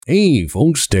Hey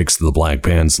folks, Dix the Black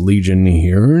Pants Legion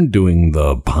here, doing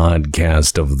the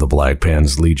podcast of the Black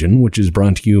Pants Legion, which is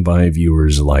brought to you by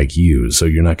viewers like you, so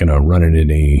you're not going to run into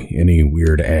any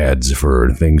weird ads for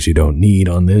things you don't need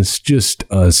on this, just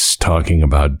us talking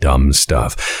about dumb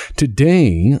stuff.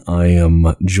 Today, I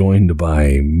am joined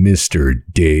by Mr.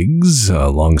 Diggs, a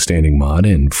longstanding mod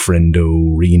and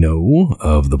friendo Reno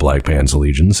of the Black Pants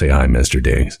Legion. Say hi, Mr.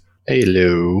 Diggs.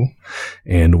 Hello.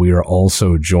 And we are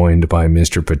also joined by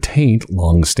Mr. Patate,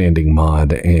 longstanding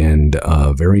mod and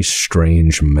a very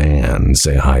strange man.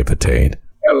 Say hi, Patate.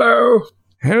 Hello.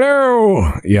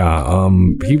 Hello. Yeah,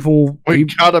 We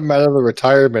got him out of the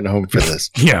retirement home for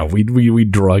this. Yeah, we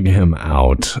drug him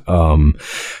out.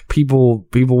 People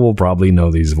will probably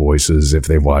know these voices if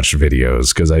they've watched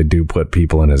videos, because I do put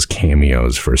people in as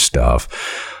cameos for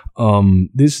stuff.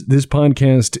 This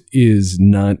podcast is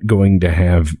not going to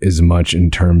have as much in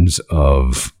terms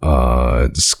of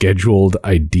scheduled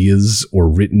ideas or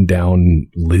written down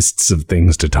lists of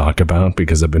things to talk about,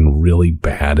 because I've been really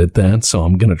bad at that. So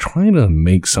I'm going to try to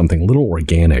make something a little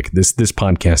organic. This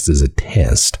podcast is a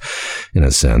test in a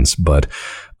sense, but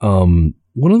one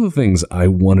of the things I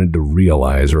wanted to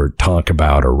realize or talk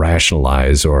about or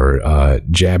rationalize or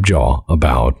jabjaw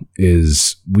about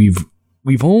is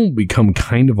we've all become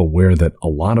kind of aware that a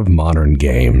lot of modern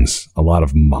games, a lot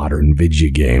of modern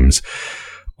Videya games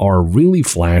are really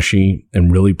flashy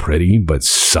and really pretty, but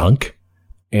suck.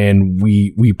 And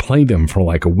we play them for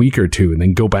like a week or two and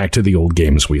then go back to the old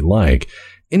games we like.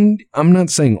 And I'm not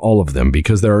saying all of them,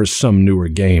 because there are some newer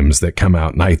games that come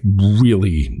out and I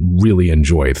really, really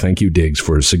enjoy. Thank you, Diggs,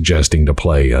 for suggesting to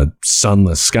play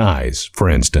Sunless Skies, for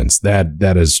instance. That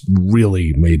has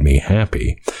really made me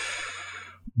happy.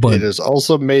 But it has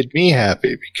also made me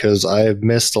happy because I have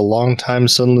missed a long time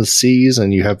Sunless Seas,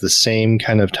 and you have the same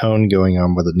kind of tone going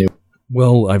on with a new.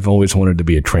 Well, I've always wanted to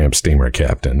be a tramp steamer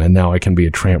captain, and now I can be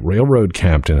a tramp railroad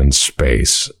captain in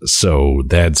space. So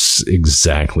that's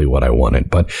exactly what I wanted.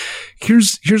 But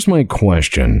here's my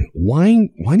question: Why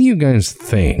do you guys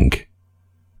think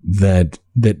that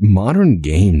modern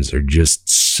games are just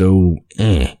so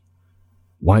eh?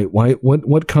 Why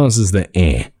what causes the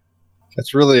eh?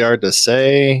 It's really hard to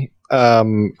say.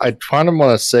 I kind of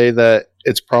want to say that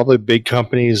it's probably big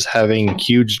companies having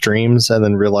huge dreams and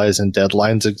then realizing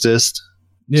deadlines exist.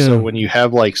 Yeah. So when you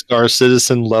have like Star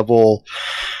Citizen level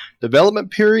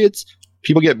development periods,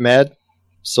 people get mad.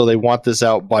 So they want this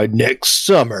out by next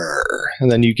summer. And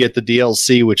then you get the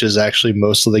DLC, which is actually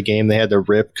most of the game they had to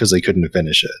rip because they couldn't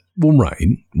finish it. Well,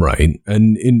 right.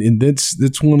 And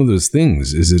that's one of those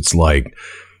things, is it's like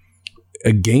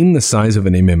a game the size of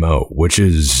an MMO, which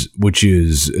is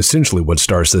essentially what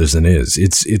Star Citizen is.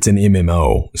 It's an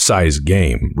MMO size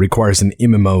game, requires an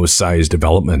MMO size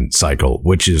development cycle,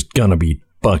 which is gonna be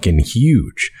fucking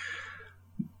huge.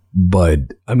 But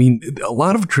I mean, a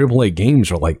lot of AAA games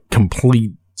are like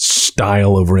complete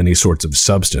style over any sorts of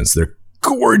substance. They're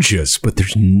gorgeous, but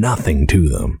there's nothing to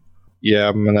them. Yeah,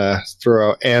 I'm gonna throw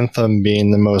out Anthem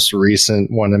being the most recent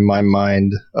one in my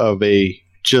mind of a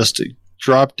just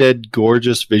drop-dead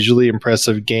gorgeous, visually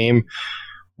impressive game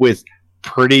with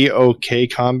pretty okay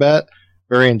combat,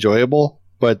 very enjoyable,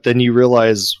 but then you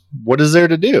realize, what is there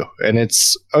to do? And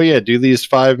it's, do these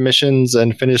 5 missions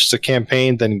and finish the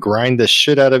campaign, then grind the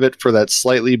shit out of it for that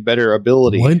slightly better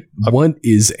ability. What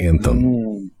is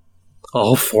Anthem?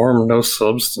 All form, no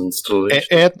substance.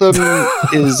 Anthem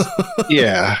is,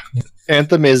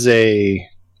 Anthem is a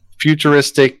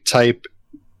futuristic type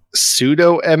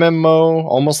pseudo MMO,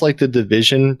 almost like The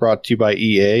Division, brought to you by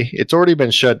EA. It's already been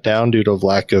shut down due to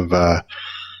lack of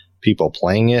people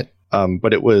playing it.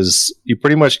 But it was, you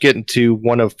pretty much get into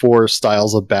one of 4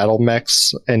 styles of battle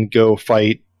mechs and go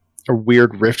fight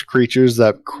weird rift creatures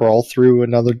that crawl through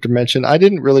another dimension. I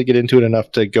didn't really get into it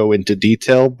enough to go into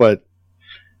detail, but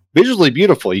visually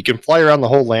beautiful. You can fly around the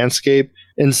whole landscape.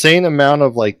 Insane amount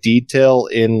of like detail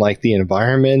in like the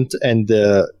environment, and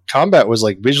the combat was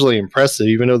like visually impressive,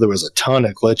 even though there was a ton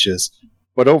of glitches.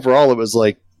 But overall, it was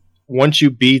like, once you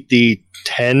beat the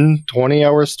 10-20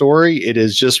 hour story, it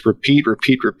is just repeat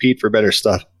for better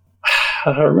stuff.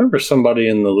 I remember somebody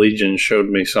in the Legion showed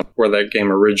me something where that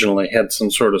game originally had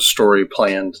some sort of story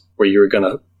planned where you were going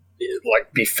to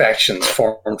like be factions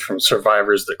formed from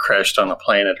survivors that crashed on a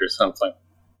planet or something.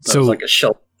 So it was like a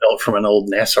shell built from an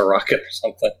old NASA rocket or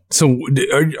something. So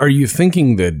are you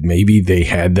thinking that maybe they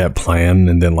had that plan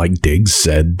and then, like Diggs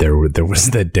said, there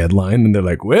was that deadline and they're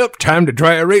like, well, time to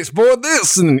try erase board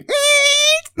this, and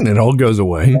it all goes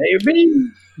away?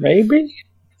 Maybe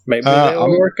they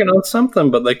were working on something,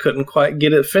 but they couldn't quite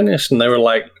get it finished, and they were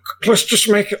like, let's just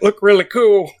make it look really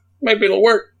cool. Maybe it'll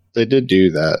work. They did do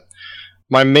that.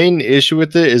 My main issue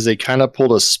with it is they kind of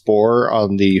pulled a spore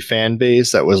on the fan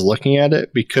base that was looking at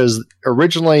it, because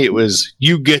originally it was,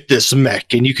 you get this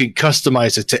mech and you can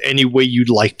customize it to any way you'd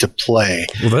like to play.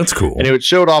 Well, that's cool. And it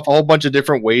showed off a whole bunch of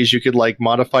different ways you could like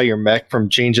modify your mech, from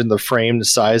changing the frame, the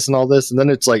size, and all this. And then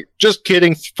it's like, just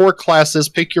kidding, 4 classes,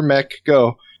 pick your mech,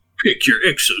 go. Pick your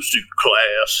exosuit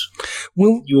class.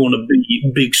 Well, You want to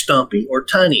be big, stumpy, or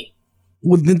tiny?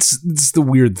 Well, that's the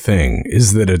weird thing,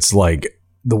 is that it's like,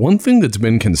 the one thing that's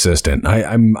been consistent,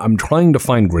 I'm trying to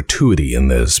find gratuity in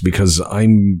this, because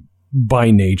I'm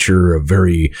by nature a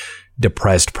very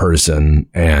depressed person,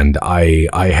 and I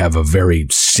have a very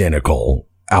cynical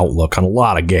outlook on a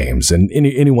lot of games. And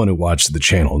anyone who watched the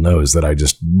channel knows that I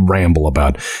just ramble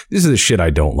about, this is the shit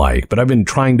I don't like. But I've been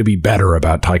trying to be better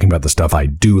about talking about the stuff I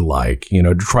do like,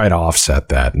 to try to offset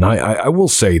that. And I will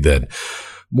say that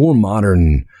more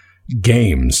modern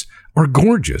games are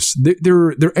gorgeous.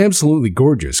 They're absolutely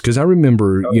gorgeous. Because I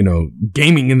remember,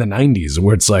 gaming in the 90s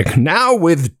where it's like, now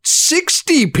with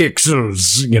 60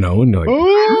 pixels, and you're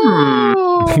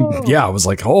like, yeah, I was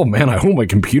like, oh man, I hope my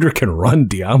computer can run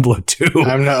Diablo 2.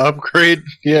 I'm gonna upgrade.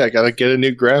 Yeah, I gotta get a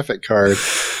new graphic card.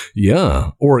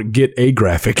 Yeah, or get a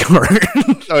graphic card.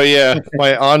 Oh yeah,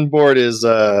 my onboard is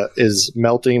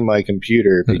melting my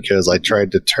computer because I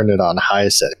tried to turn it on high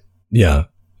setting. Yeah.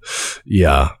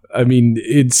 I mean,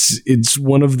 it's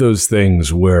one of those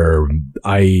things where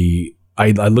I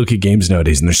look at games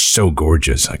nowadays and they're so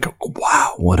gorgeous. I go,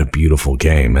 wow, what a beautiful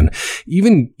game. And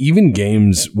even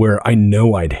games where I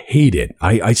know I'd hate it,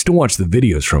 I still watch the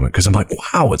videos from it because I'm like,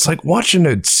 wow, it's like watching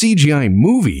a CGI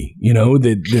movie,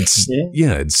 it's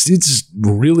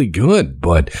really good,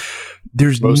 but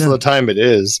there's most of the time it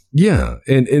is. Yeah.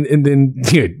 And then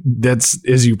that's,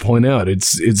 as you point out, it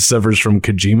suffers from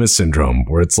Kojima syndrome,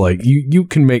 where it's like you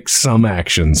can make some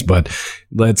actions, but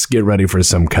let's get ready for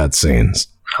some cutscenes.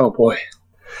 Oh boy.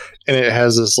 And it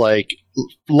has this like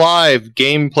live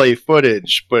gameplay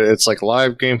footage, but it's like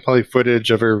live gameplay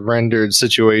footage of a rendered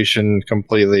situation,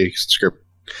 completely scripted.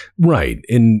 Right.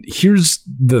 And here's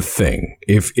the thing.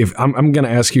 If I'm going to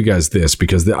ask you guys this,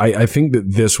 because I think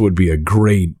that this would be a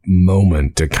great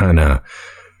moment to kind of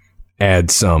add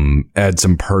some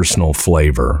personal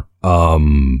flavor.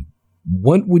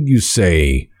 What would you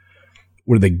say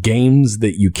were the games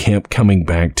that you kept coming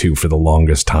back to for the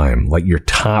longest time? Like your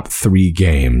top 3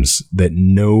 games that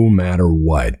no matter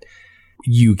what,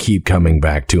 you keep coming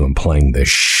back to and playing the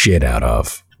shit out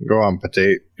of? Go on,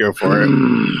 Potato. Go for it.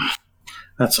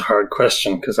 That's a hard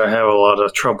question because I have a lot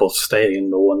of trouble stating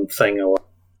the one thing a lot.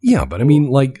 Yeah, but I mean,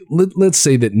 like, let's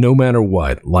say that no matter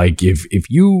what, like if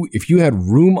you had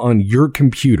room on your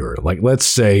computer, like let's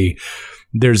say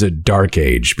there's a dark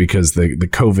age because the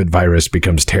COVID virus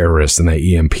becomes terrorists and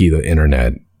they EMP the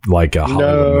internet, like a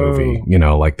Hollywood movie,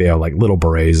 like they have like little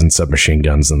berets and submachine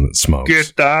guns and smoke.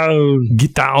 Get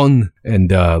down.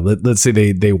 And let's say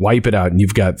they wipe it out and you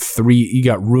got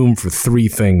room for 3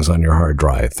 things on your hard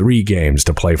drive, 3 games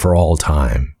to play for all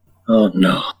time. Oh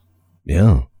no.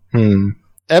 Yeah.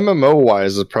 MMO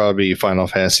wise would probably be Final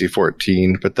Fantasy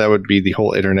 14, but that would be the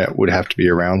whole internet would have to be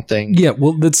around thing. Yeah,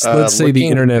 well let's say the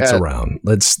internet's around.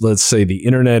 Let's say the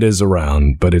internet is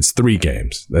around, but it's 3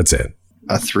 games. That's it.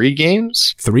 3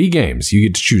 games? 3 games. You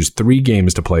get to choose 3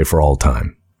 games to play for all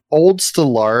time. Old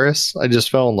Stellaris. I just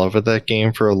fell in love with that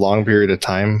game for a long period of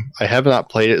time. I have not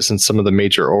played it since some of the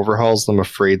major overhauls. I'm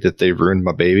afraid that they've ruined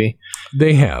my baby.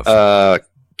 They have.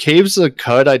 Caves of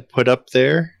Cud I'd put up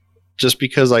there just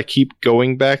because I keep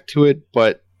going back to it,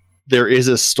 but there is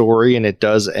a story and it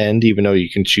does end even though you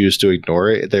can choose to ignore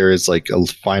it. There is like a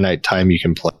finite time you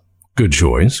can play. Good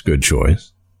choice.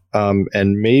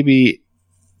 And maybe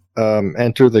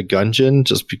Enter the Gungeon,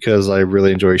 just because I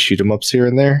really enjoy shoot 'em ups here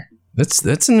and there. That's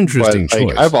an interesting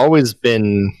choice. I've always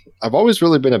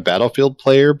really been a Battlefield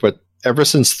player, but ever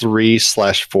since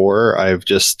 3/4, I've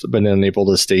just been unable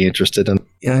to stay interested in.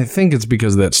 Yeah, I think it's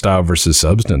because of that style versus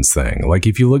substance thing. Like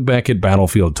if you look back at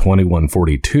Battlefield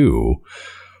 2142,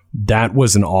 that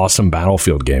was an awesome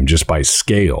Battlefield game just by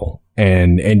scale.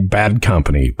 And Bad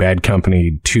Company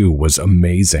 2 was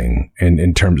amazing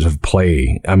in terms of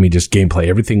play. I mean, just gameplay.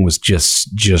 Everything was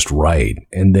just right.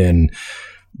 And then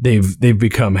they've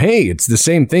become, hey, it's the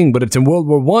same thing, but it's in World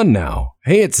War I now.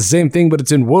 Hey, it's the same thing, but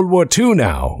it's in World War II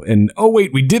now. And oh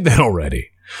wait, we did that already.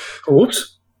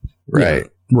 Oops. Right. Yeah,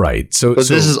 right. So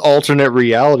this is alternate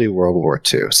reality World War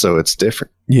II, so it's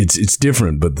different. It's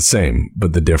different, but the same.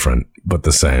 But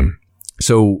the same.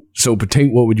 So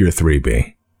Potato, what would your 3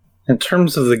 be? In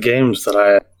terms of the games that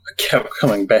I kept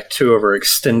coming back to over an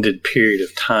extended period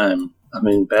of time, I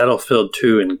mean, Battlefield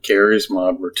 2 and Gary's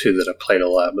Mod were two that I played a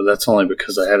lot, but that's only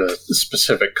because I had a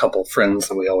specific couple friends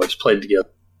that we always played together.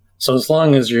 So as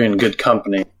long as you're in good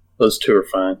company, those two are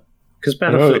fine. Because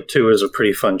Battlefield 2 is a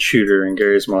pretty fun shooter, and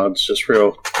Gary's Mod's just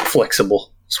real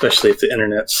flexible, especially if the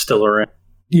internet's still around.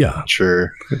 Yeah.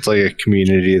 Sure. It's like a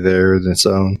community there in its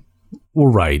own. Well,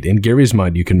 right. In Gary's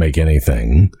Mod, you can make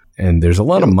anything. And there's a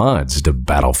lot of mods to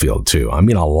Battlefield 2. I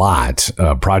mean, a lot.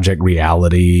 Project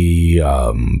Reality.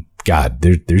 God,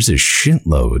 there's a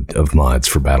shitload of mods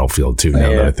for Battlefield 2 now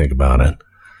that I think about it.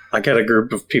 I got a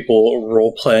group of people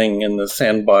role-playing in the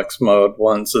sandbox mode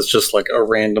once. It's just like a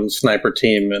random sniper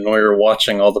team, and we were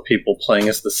watching all the people playing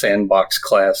as the sandbox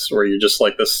class, where you're just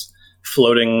like this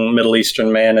floating Middle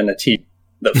Eastern man in a tee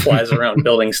that flies around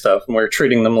building stuff, and we're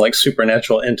treating them like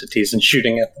supernatural entities and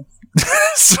shooting at them.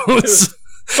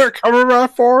 They're coming right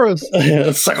for us.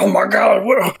 It's like, oh my god,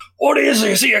 what is he?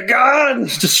 Is he a god?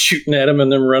 Just shooting at him and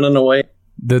then running away.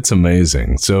 That's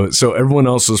amazing. So everyone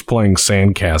else is playing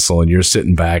Sandcastle, and you're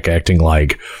sitting back acting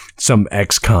like some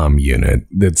XCOM unit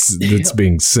that's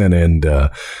being sent in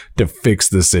to fix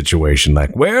the situation.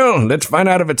 Like, well, let's find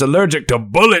out if it's allergic to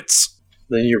bullets.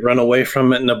 Then you run away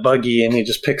from it in a buggy, and he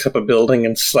just picks up a building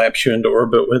and slaps you into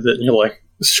orbit with it, and you're like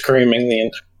screaming the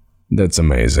entire. That's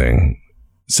amazing.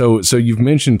 So you've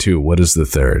mentioned 2. What is the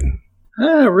third?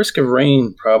 Risk of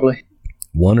Rain, probably.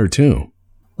 1 or 2?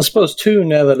 I suppose 2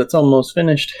 now that it's almost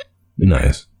finished.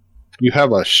 Nice. You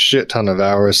have a shit ton of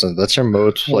hours, and that's your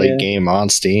most played game on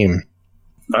Steam.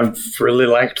 I've really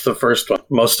liked the first one.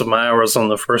 Most of my hours on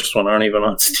the first one aren't even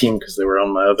on Steam because they were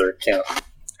on my other account.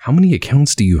 How many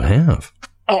accounts do you have?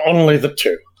 Only the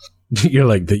 2. You're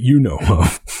like, that you know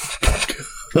of.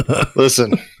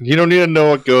 Listen, you don't need to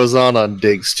know what goes on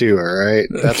Diggs 2, all right?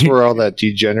 That's where all that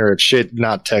degenerate shit,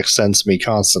 not text, sends me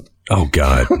constantly. Oh,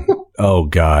 God. Oh,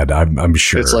 God. I'm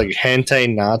sure. It's like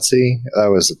hentai Nazi.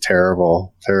 That was a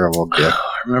terrible, terrible gift.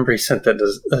 I remember he sent that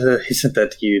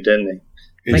to you, didn't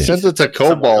he? He sent it to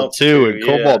Cobalt, too, and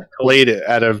Cobalt played it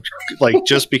out of, like,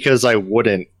 just because I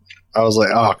wouldn't. I was like,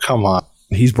 oh, come on.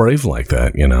 He's brave like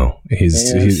that, you know?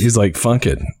 He's like, fuck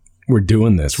it. We're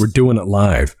doing this. We're doing it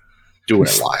live. Doing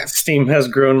it live. Steam has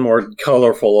grown more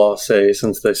colorful, I'll say,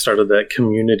 since they started that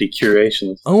community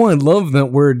curation. Oh, I love that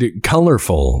word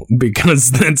colorful,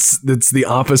 because that's the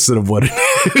opposite of what it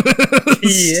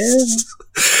is.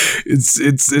 Yeah.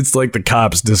 It's like the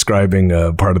cops describing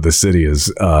part of the city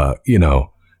as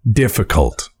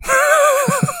difficult.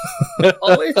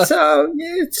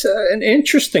 It's an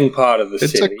interesting part of the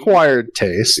city. It's acquired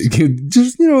taste.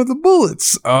 Just, the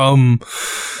bullets.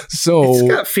 So it's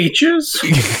got features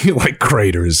like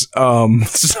craters.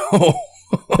 The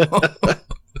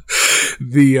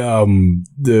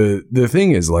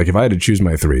thing is, like, if I had to choose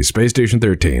my 3, Space Station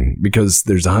 13, because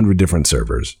there's 100 different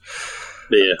servers.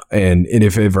 Yeah. And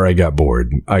if ever I got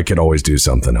bored, I could always do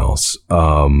something else.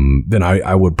 Then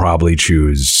I would probably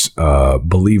choose,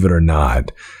 believe it or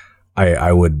not,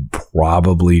 I would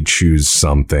probably choose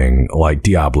something like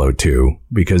Diablo 2,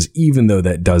 because even though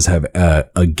that does have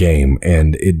a game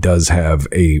and it does have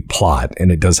a plot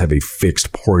and it does have a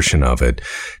fixed portion of it,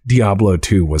 Diablo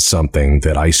 2 was something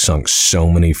that I sunk so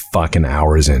many fucking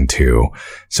hours into.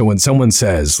 So when someone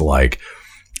says, like,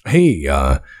 hey,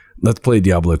 let's play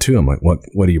Diablo 2, I'm like, what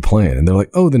are you playing? And they're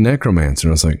like, oh, the Necromancer.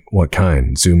 And I was like, what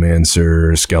kind?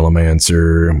 Zoomancer,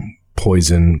 Skelemancer,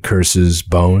 poison, curses,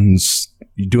 bones?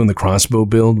 You doing the crossbow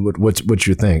build? What's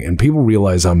your thing? And people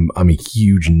realize I'm a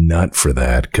huge nut for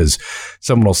that, because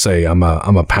someone will say I'm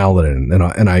a paladin,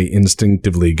 and I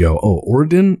instinctively go, oh,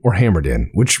 Ordin or Hammerdin?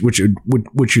 Which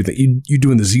you think? You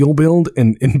doing the Zeal build?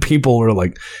 And people are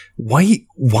like,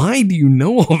 why do you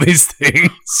know all these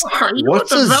things?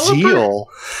 What's a Zeal?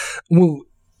 Well,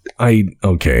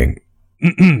 okay.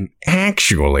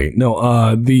 Actually,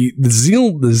 no. The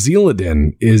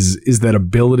Zealadin is that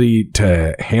ability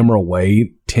to hammer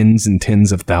away tens and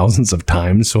tens of thousands of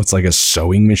times. So it's like a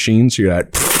sewing machine. So you're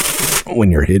at when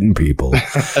you're hitting people,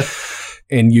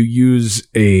 and you use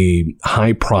a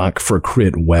high proc for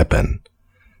crit weapon.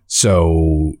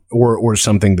 So, or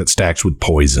something that stacks with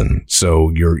poison.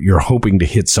 So you're hoping to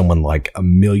hit someone like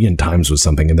 1,000,000 times with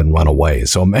something and then run away.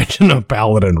 So imagine a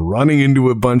paladin running into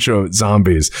a bunch of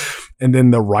zombies, and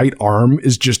then the right arm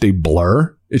is just a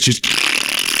blur. It's just,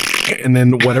 and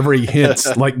then whatever he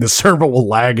hits, like the server will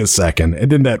lag a second, and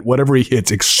then that whatever he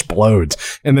hits explodes,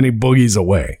 and then he boogies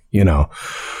away,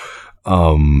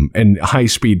 and high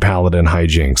speed paladin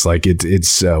hijinks. Like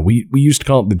it's we used to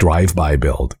call it the drive-by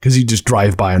build, because you just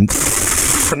drive by and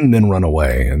then run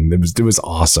away, and it was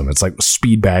awesome. It's like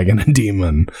speed bagging a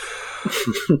demon.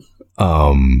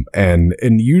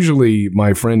 And usually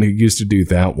my friend who used to do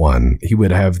that one, he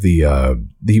would have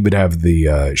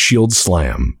the shield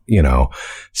slam,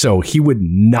 so he would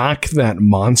knock that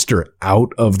monster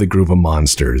out of the group of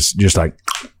monsters, just like,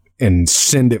 and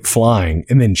send it flying,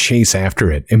 and then chase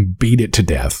after it and beat it to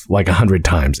death like 100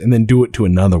 times, and then do it to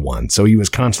another one. So he was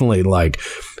constantly like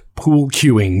pool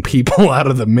cueing people out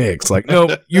of the mix. Like,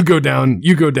 no, you go down,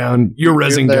 you're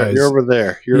rezzing guys. You're over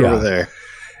there. Over there.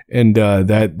 And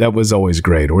that was always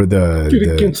great. Or get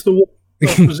against the wall,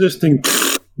 resisting.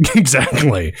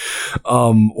 Exactly.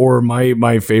 Or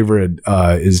my favorite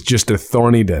is just a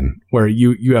Thornidon, where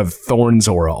you have Thorns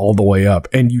aura all the way up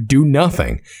and you do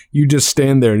nothing. You just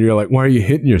stand there and you're like, why are you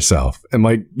hitting yourself? And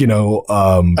like,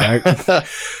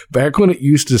 back when it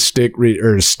used to stack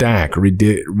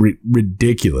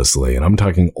ridiculously, and I'm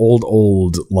talking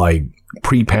old like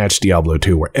pre-patch Diablo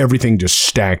 2, where everything just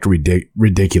stacked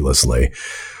ridiculously.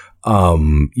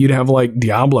 You'd have like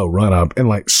Diablo run up and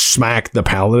like smack the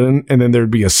paladin, and then there'd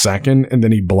be a second, and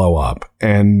then he'd blow up,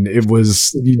 and you'd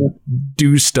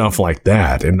do stuff like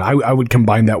that. And I would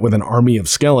combine that with an army of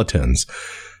skeletons.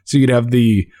 So you'd have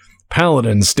the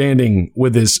paladin standing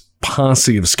with his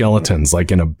posse of skeletons,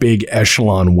 like in a big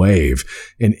echelon wave,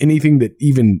 and anything that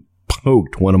even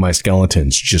poked one of my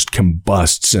skeletons just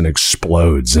combusts and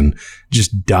explodes and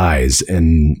just dies.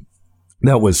 And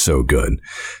that was so good.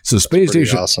 So Space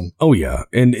Station, awesome. Oh yeah,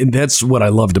 and that's what I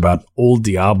loved about old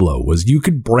Diablo, was you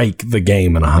could break the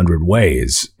game in 100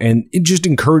 ways, and it just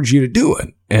encouraged you to do it.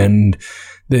 And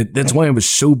that's why I was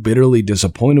so bitterly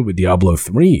disappointed with Diablo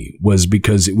 3, was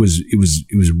because it was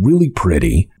really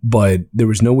pretty, but there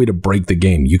was no way to break the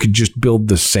game. You could just build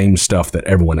the same stuff that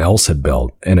everyone else had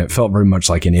built, and it felt very much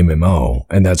like an MMO.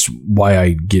 And that's why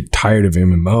I get tired of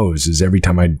MMOs, is every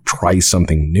time I try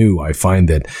something new, I find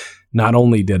that not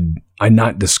only did I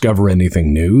not discover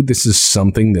anything new, this is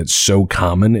something that's so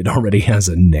common, it already has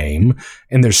a name,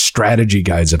 and there's strategy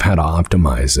guides of how to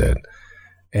optimize it.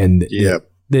 And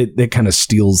that kind of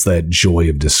steals that joy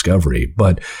of discovery.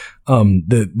 But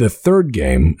the third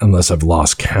game, unless I've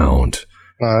lost count.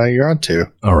 You're on 2.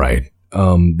 All right.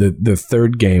 The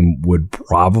third game would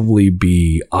probably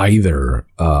be either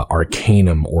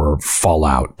Arcanum or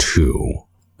Fallout 2.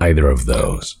 Either of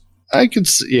those. I could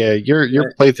see,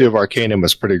 your playthrough of Arcanum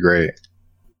was pretty great.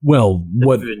 Well,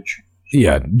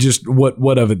 just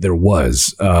what of it there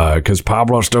was, because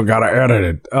Pablo still got to edit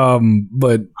it.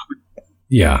 But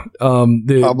yeah,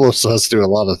 Pablo still has to do a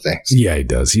lot of things. Yeah, he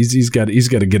does. He's got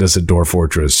to get us a Dwarf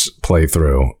Fortress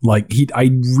playthrough. Like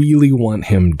I really want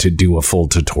him to do a full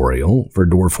tutorial for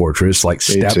Dwarf Fortress, like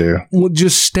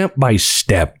just step by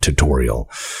step tutorial.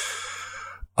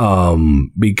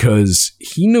 Because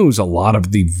he knows a lot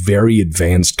of the very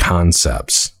advanced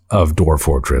concepts of Dwarf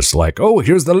Fortress, like, oh,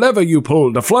 here's the lever you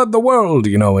pull to flood the world,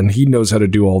 and he knows how to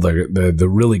do all the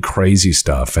really crazy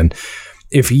stuff. And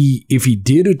if he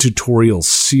did a tutorial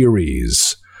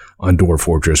series on Dwarf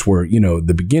Fortress where,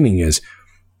 the beginning is,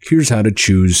 here's how to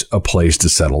choose a place to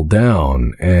settle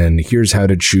down, and here's how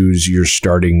to choose your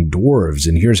starting dwarves,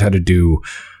 and here's how to do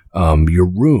your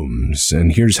rooms,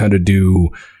 and here's how to do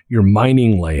your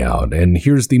mining layout, and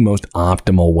here's the most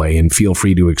optimal way, and feel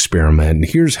free to experiment. And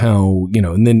here's how,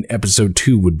 and then episode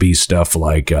 2 would be stuff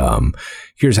like,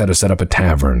 here's how to set up a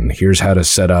tavern. Here's how to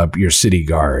set up your city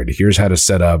guard. Here's how to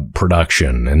set up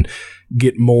production, and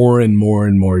get more and more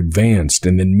and more advanced.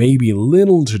 And then maybe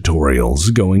little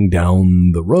tutorials going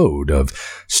down the road of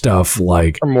stuff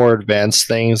like, or more advanced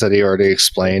things that he already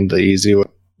explained the easy way.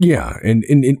 Yeah, and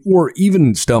or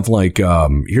even stuff like,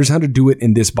 here's how to do it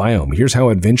in this biome. Here's how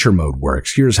adventure mode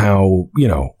works. Here's how,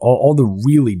 all the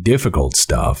really difficult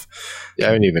stuff. Yeah, I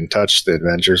haven't even touched the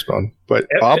adventures mode. But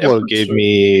Pablo gave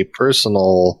me a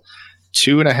personal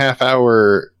 2.5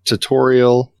 hour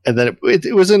tutorial. And then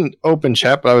it was in open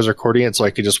chat, but I was recording it so I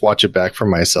could just watch it back for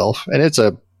myself. And it's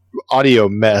a audio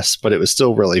mess, but it was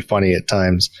still really funny at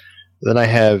times. Then I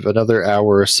have another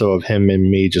hour or so of him and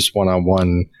me just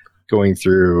one-on-one going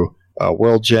through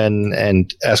World Gen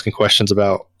and asking questions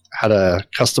about how to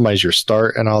customize your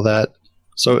start and all that.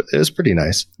 So it was pretty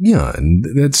nice. Yeah, and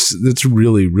that's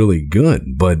really, really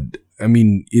good. But I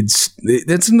mean,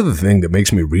 that's another thing that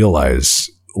makes me realize,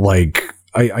 like,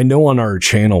 I know on our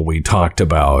channel we talked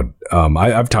about,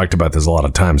 I've talked about this a lot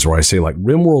of times, where I say, like,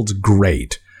 RimWorld's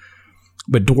great,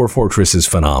 but Dwarf Fortress is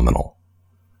phenomenal.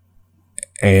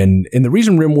 And the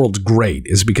reason RimWorld's great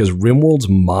is because RimWorld's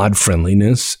mod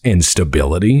friendliness and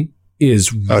stability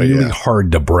is really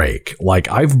hard to break. Like,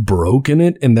 I've broken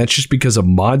it, and that's just because of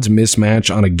mods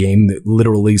mismatch on a game that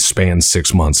literally spans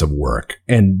 6 months of work.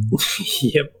 And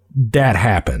that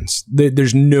happens.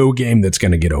 There's no game that's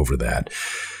going to get over that.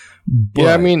 But,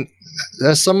 yeah, I mean,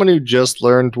 as someone who just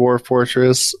learned Dwarf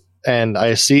Fortress, and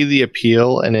I see the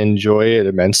appeal and enjoy it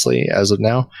immensely as of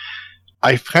now,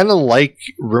 I kind of like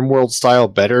RimWorld style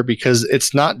better because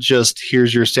it's not just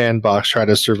here's your sandbox, try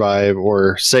to survive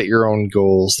or set your own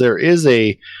goals. There is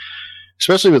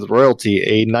especially with royalty,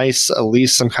 a nice, at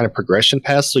least some kind of progression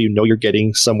path so you know you're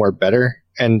getting somewhere better.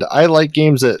 And I like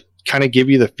games that kind of give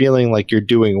you the feeling like you're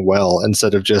doing well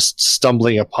instead of just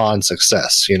stumbling upon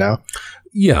success, you know?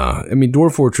 Yeah. I mean,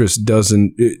 Dwarf Fortress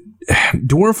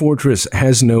Dwarf Fortress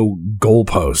has no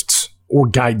goalposts or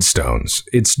guide stones.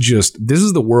 It's just, this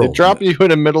is the world. They drop you in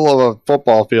the middle of a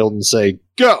football field and say,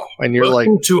 go! And you're like,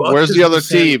 where's the other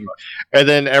team? And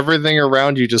then everything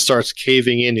around you just starts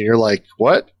caving in and you're like,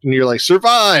 what? And you're like,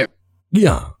 survive!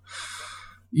 Yeah.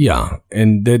 Yeah,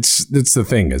 and that's the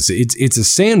thing, is it's a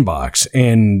sandbox,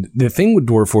 and the thing with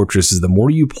Dwarf Fortress is the more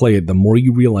you play it, the more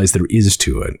you realize there is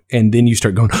to it, and then you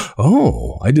start going,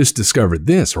 oh, I just discovered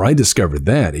this, or I discovered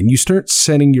that, and you start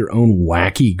setting your own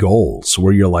wacky goals,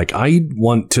 where you're like, I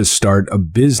want to start a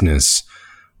business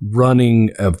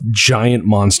running a giant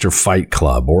monster fight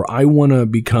club, or I want to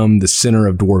become the center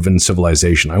of dwarven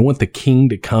civilization. I want the king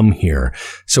to come here,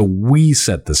 so we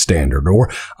set the standard, or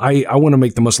I want to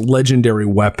make the most legendary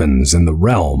weapons in the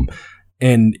realm.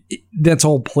 And that's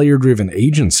all player-driven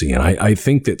agency. And I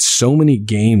think that so many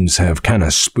games have kind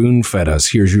of spoon-fed us,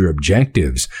 here's your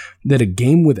objectives, that a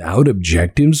game without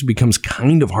objectives becomes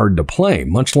kind of hard to play,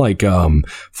 much like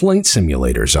flight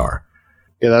simulators are.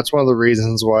 Yeah, that's one of the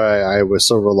reasons why I was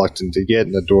so reluctant to get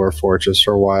into Dwarf Fortress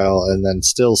for a while and then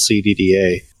still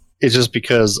CDDA. It's just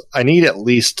because I need at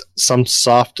least some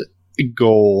soft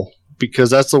goal, because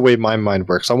that's the way my mind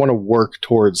works. I want to work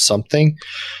towards something.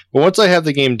 But once I have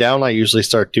the game down, I usually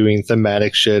start doing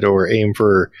thematic shit or aim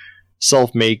for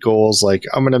self-made goals. Like,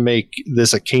 I'm going to make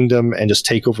this a kingdom and just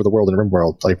take over the world in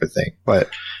RimWorld type of thing. But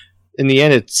in the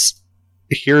end, it's,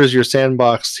 here's your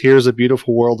sandbox, here's a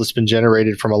beautiful world that's been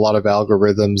generated from a lot of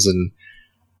algorithms, and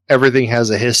everything has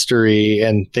a history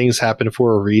and things happen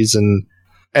for a reason.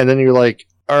 And then you're like,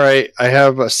 all right, I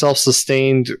have a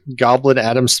self-sustained goblin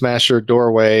atom smasher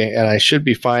doorway, and I should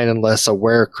be fine unless a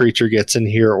rare creature gets in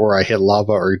here or I hit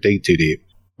lava or dig too deep.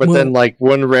 But then like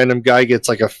one random guy gets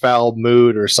like a foul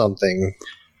mood or something.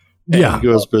 And he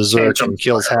goes berserk and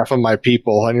kills half of my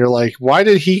people. And you're like, why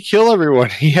did he kill everyone?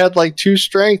 He had like 2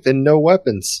 strength and no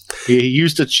weapons. He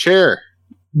used a chair.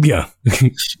 Yeah.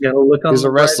 You gotta look on He's the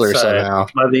a wrestler bright side. somehow.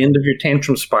 By the end of your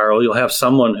tantrum spiral, you'll have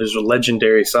someone who's a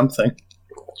legendary something.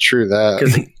 True that.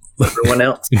 Because everyone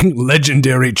else.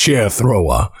 Legendary chair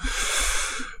thrower.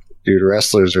 Dude,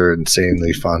 wrestlers are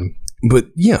insanely fun. But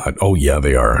yeah, oh yeah,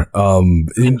 they are.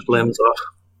 Limbs off.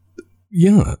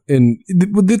 Yeah, and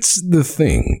that's the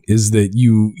thing, is that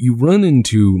you run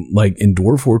into, like in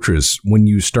Dwarf Fortress, when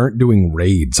you start doing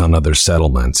raids on other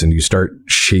settlements and you start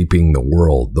shaping the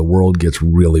world gets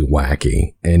really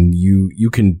wacky, and you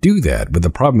can do that. But the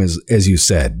problem is, as you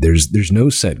said, there's no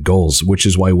set goals, which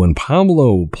is why when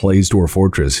Pablo plays Dwarf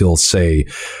Fortress, he'll say,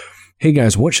 hey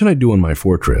guys, what should I do on my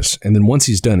fortress? And then once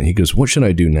he's done it, he goes, what should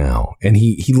I do now? And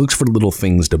he looks for little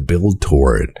things to build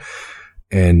toward.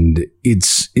 And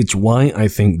it's why I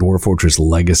think Dwarf Fortress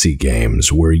Legacy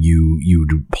games, where you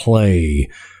play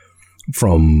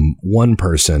from one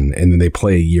person and then they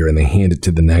play a year and they hand it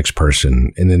to the next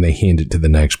person and then they hand it to the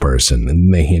next person and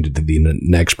then they hand it to the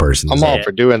next person. I'm all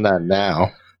for doing that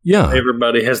now. Yeah.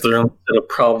 Everybody has their own set of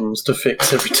problems to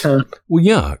fix every time. Well,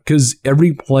 yeah, because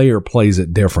every player plays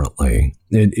it differently.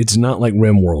 It's not like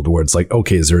RimWorld where it's like,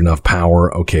 okay, is there enough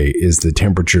power? Okay, is the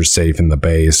temperature safe in the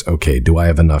base? Okay, do I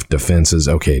have enough defenses?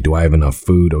 Okay, do I have enough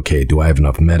food? Okay, do I have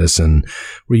enough medicine?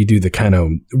 Where you do the kind of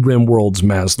RimWorld's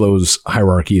Maslow's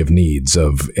hierarchy of needs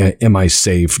of, am I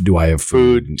safe? Do I have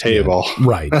food? Food table. Yeah,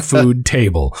 right, food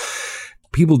table.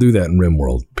 People do that in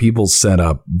RimWorld. People set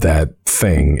up that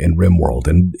thing in RimWorld,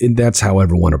 and that's how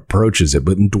everyone approaches it.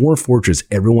 But in Dwarf Fortress,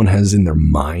 everyone has in their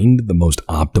mind the most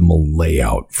optimal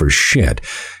layout for shit.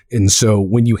 And so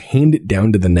when you hand it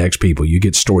down to the next people, you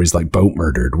get stories like Boat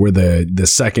Murdered, where the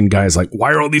second guy's like,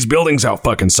 why are all these buildings out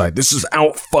fucking sight? This is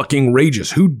out fucking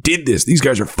outrageous. Who did this? These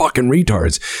guys are fucking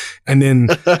retards. And then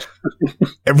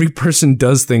every person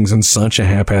does things in such a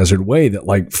haphazard way that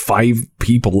like 5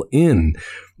 people in,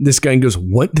 this guy goes,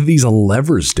 what do these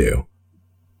levers do?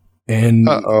 And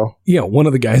yeah, one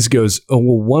of the guys goes, oh,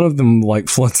 well, one of them like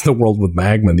floods the world with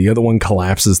magma. The other one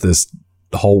collapses this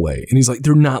hallway. And he's like,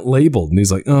 they're not labeled. And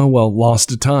he's like, oh, well, lost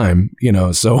to time, you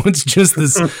know, so it's just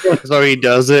this. So he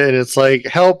does it and it's like,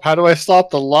 help, how do I stop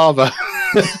the lava?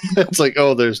 It's like,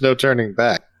 oh, there's no turning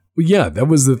back. Well, yeah, that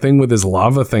was the thing with his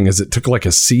lava thing, is it took like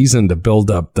a season to build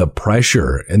up the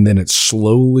pressure, and then it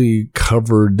slowly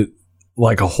covered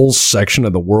like a whole section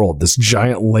of the world, this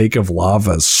giant lake of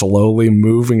lava slowly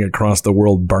moving across the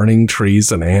world, burning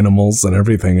trees and animals and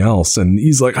everything else. And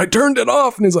he's like, I turned it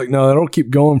off. And he's like, no, it'll keep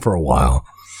going for a while.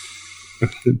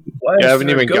 Why I is haven't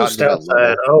there a even gotten ghost to that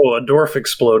outside? Oh, a dwarf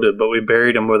exploded, but we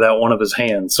buried him without one of his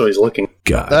hands, so he's looking.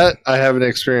 God. That I haven't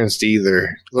experienced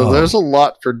either. So Oh. There's a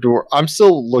lot for Dwarf. I'm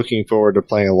still looking forward to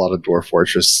playing a lot of Dwarf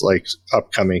Fortress like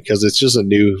upcoming because it's just a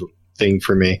new thing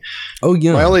for me. Oh,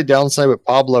 yeah. My only downside with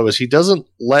Pablo is he doesn't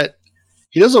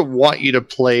want you to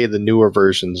play the newer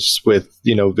versions with,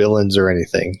 villains or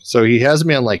anything. So he has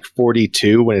me on like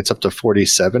 42 when it's up to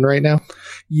 47 right now.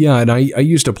 Yeah, and I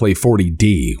used to play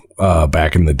 40D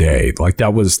back in the day. Like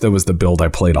that was the build I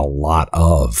played a lot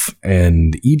of.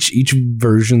 And each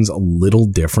version's a little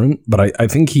different, but I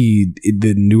think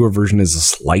the newer version is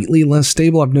slightly less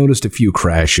stable. I've noticed a few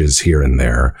crashes here and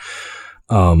there.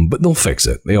 But they'll fix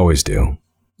it. They always do.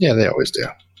 Yeah, they always do.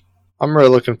 I'm really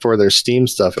looking for their Steam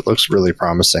stuff. It looks really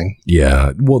promising.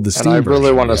 Yeah. Well, the Steam and I really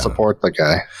version, want to yeah. support the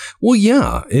guy. Well,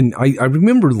 yeah. And I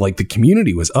remember like the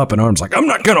community was up in arms. Like, I'm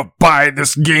not going to buy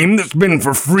this game that's been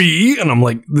for free. And I'm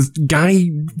like, this guy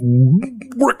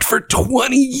worked for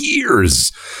 20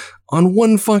 years on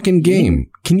one fucking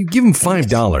game. Can you give him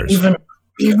 $5?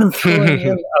 Even throwing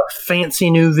in a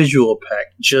fancy new visual pack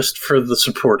just for the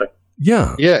supporting.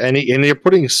 Yeah. Yeah, and you're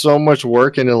putting so much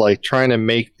work into like trying to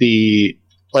make the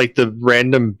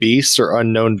random beasts or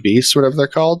unknown beasts, whatever they're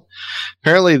called.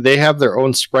 Apparently they have their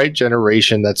own sprite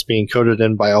generation that's being coded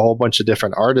in by a whole bunch of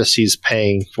different artists. He's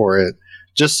paying for it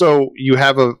just so you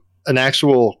have an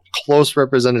actual close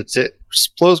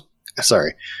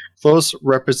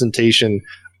representation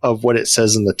of what it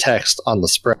says in the text on the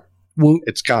sprite. Well,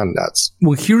 it's gone nuts.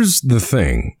 Well, here's the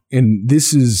thing, and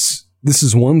this is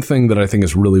one thing that I think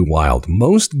is really wild.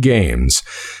 Most games,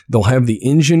 they'll have the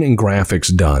engine and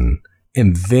graphics done,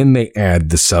 and then they add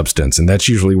the substance, and that's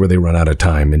usually where they run out of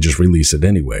time and just release it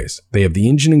anyways. They have the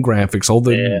engine and graphics, all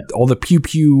the pew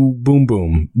pew boom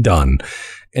boom done,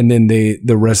 and then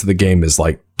the rest of the game is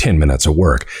like 10 minutes of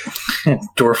work.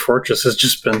 Dwarf Fortress has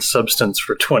just been substance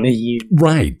for 20 years.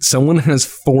 Right. Someone has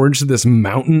forged this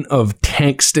mountain of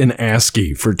text in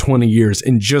ASCII for 20 years,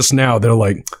 and just now they're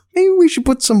like, maybe we should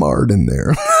put some art in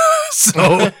there.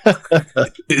 So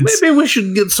maybe we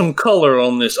should get some color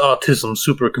on this autism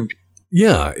supercomputer.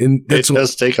 Yeah, and it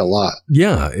does take a lot.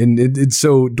 Yeah, and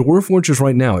so Dwarf Fortress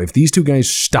right now, if these two guys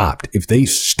stopped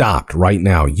right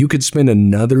now, you could spend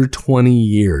another 20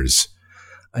 years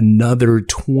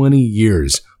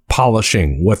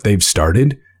polishing what they've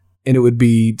started, and it would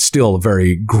be still a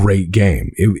very great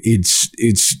game.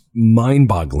 It's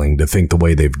mind-boggling to think the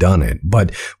way they've done it.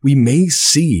 But we may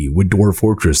see with Dwarf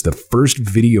Fortress the first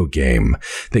video game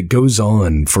that goes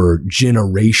on for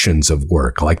generations of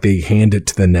work. Like they hand it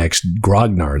to the next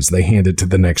Grognards. They hand it to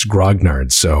the next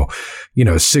Grognards. So,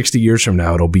 60 years from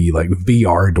now, it'll be like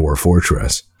VR Dwarf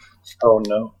Fortress. Oh,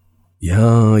 no.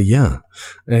 Yeah.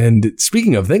 And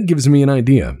speaking of, that gives me an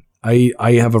idea. I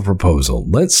have a proposal.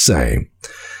 Let's say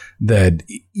that,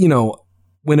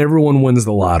 when everyone wins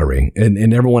the lottery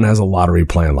and everyone has a lottery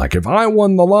plan, like if I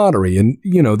won the lottery and,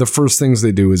 the first things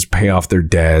they do is pay off their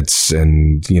debts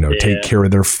and, take care of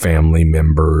their family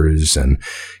members and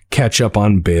catch up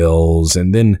on bills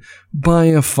and then buy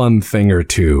a fun thing or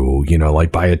two,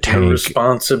 like buy a tank. Your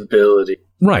responsibility.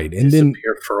 Right. And disappear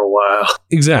then for a while.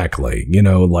 Exactly.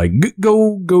 Like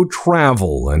go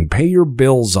travel and pay your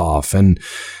bills off and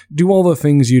do all the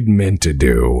things you'd meant to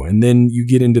do. And then you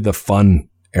get into the fun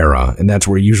era. And that's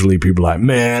where usually people are like,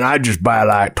 man, I just buy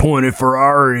like 20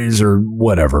 Ferraris or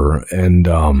whatever. And,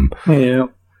 yeah.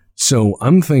 So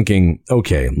I'm thinking,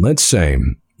 okay, let's say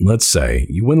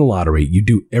you win the lottery, you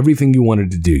do everything you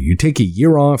wanted to do. You take a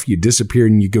year off, you disappear,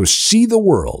 and you go see the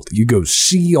world. You go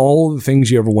see all the things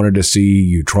you ever wanted to see.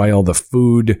 You try all the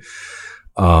food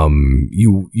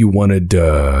you wanted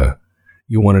to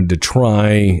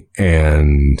try,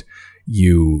 and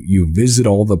you visit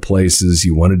all the places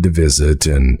you wanted to visit,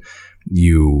 and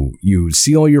you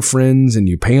see all your friends, and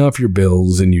you pay off your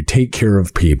bills, and you take care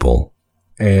of people,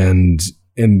 and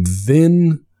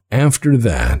then after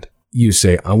that, you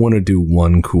say, I want to do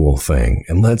one cool thing.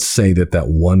 And let's say that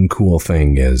one cool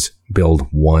thing is build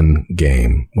one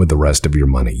game with the rest of your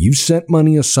money. You set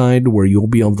money aside where you'll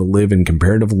be able to live in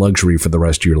comparative luxury for the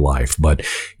rest of your life, but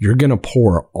you're going to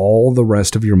pour all the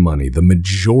rest of your money, the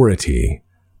majority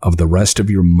of the rest of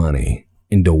your money,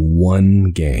 into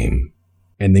one game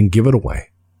and then give it away.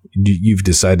 You've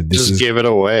decided this just give it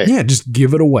away. Yeah, just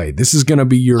give it away. This is going to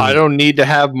be your... I don't need to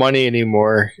have money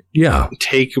anymore. Yeah.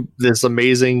 Take this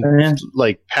amazing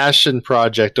passion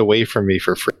project away from me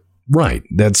for free. Right.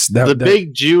 The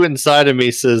big Jew inside of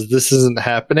me says this isn't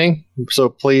happening. So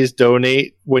please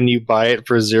donate when you buy it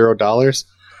for $0.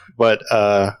 But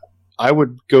I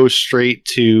would go straight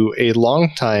to a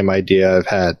long time idea I've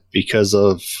had because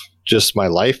of just my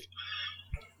life.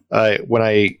 When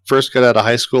I first got out of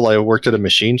high school, I worked at a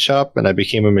machine shop and I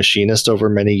became a machinist over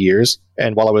many years.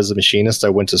 And while I was a machinist, I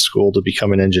went to school to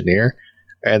become an engineer.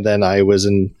 And then I was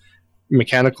in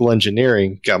mechanical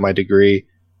engineering, got my degree,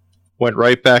 went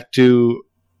right back to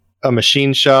a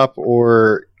machine shop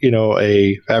or,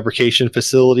 a fabrication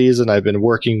facilities. And I've been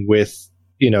working with,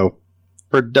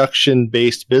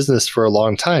 production-based business for a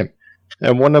long time.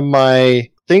 And one of my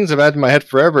things I've had in my head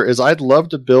forever is I'd love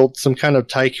to build some kind of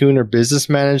tycoon or business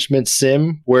management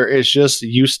sim where it's just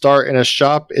you start in a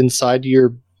shop inside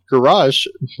your garage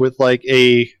with like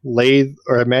a lathe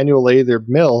or a manual lathe or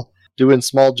mill doing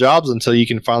small jobs until you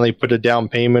can finally put a down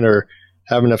payment or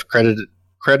have enough credit,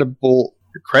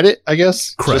 I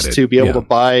guess, just to be able to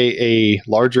buy a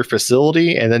larger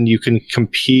facility, and then you can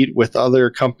compete with other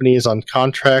companies on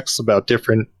contracts about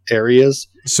different areas.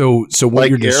 So what like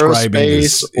you're describing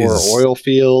is oil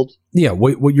field. Yeah,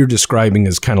 what you're describing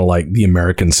is kind of like the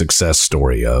American success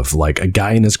story of like a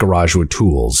guy in his garage with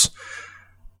tools,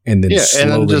 and then slowly,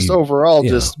 and then just overall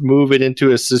just move it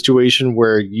into a situation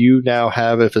where you now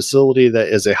have a facility that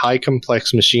is a high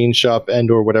complex machine shop and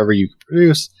or whatever you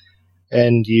produce.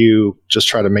 And you just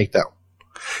try to make that.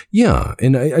 Yeah,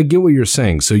 and I get what you're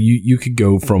saying. So you could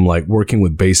go from like working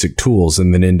with basic tools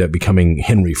and then end up becoming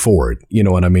Henry Ford. You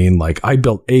know what I mean? Like I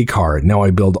built a car, now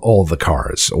I build all the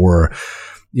cars. Or,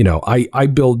 I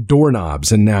build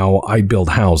doorknobs and now I build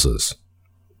houses.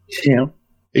 Yeah,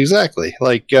 exactly.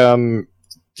 Like the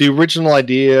original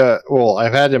idea, well,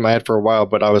 I've had it in my head for a while,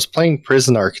 but I was playing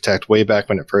Prison Architect way back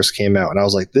when it first came out. And I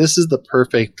was like, this is the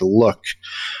perfect look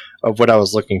of what I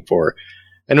was looking for.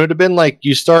 And it would have been like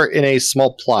you start in a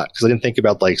small plot, because I didn't think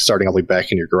about like starting all the way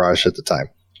back in your garage at the time.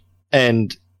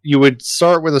 And you would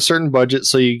start with a certain budget,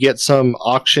 so you get some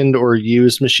auctioned or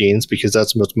used machines, because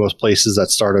that's most places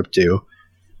that startup do.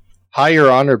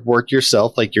 Hire on or work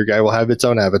yourself, like your guy will have its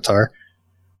own avatar.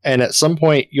 And at some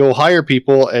point, you'll hire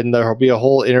people, and there'll be a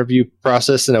whole interview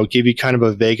process, and it'll give you kind of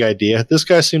a vague idea. This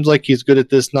guy seems like he's good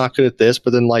at this, not good at this.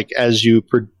 But then, like, as you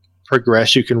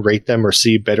progress, you can rate them or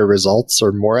see better results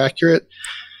or more accurate.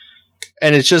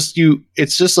 And it's just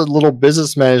a little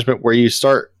business management where you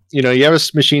start, you have a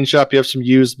machine shop, you have some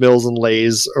used mills and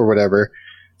lathes or whatever,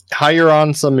 hire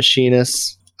on some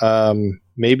machinists,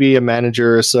 maybe a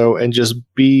manager or so, and just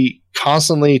be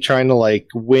constantly trying to like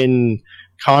win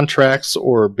contracts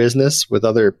or business with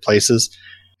other places.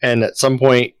 And at some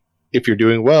point, if you're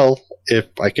doing well, if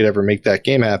I could ever make that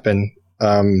game happen,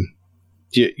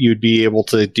 you'd be able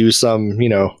to do some,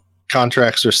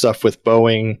 contracts or stuff with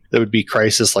Boeing that would be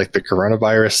crisis, like the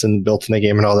coronavirus and built in the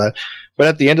game and all that. But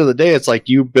at the end of the day, it's like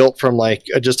you built from like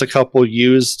just a couple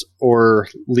used or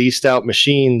leased out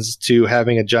machines to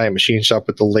having a giant machine shop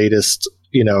with the latest,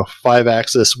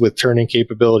 5-axis with turning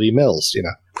capability mills,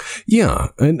 Yeah,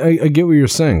 and I get what you're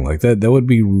saying. Like that would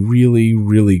be really,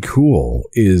 really cool.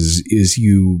 Is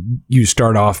you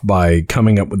start off by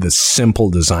coming up with a simple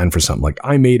design for something. Like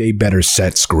I made a better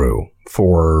set screw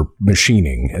for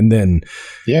machining, and then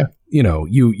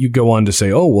you go on to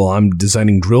say, oh well, I'm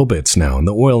designing drill bits now in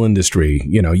the oil industry.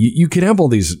 You could have all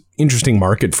these interesting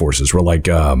market forces where like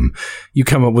you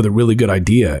come up with a really good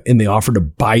idea and they offer to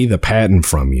buy the patent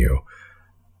from you.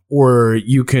 Or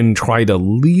you can try to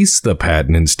lease the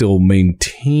patent and still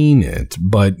maintain it.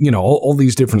 But, all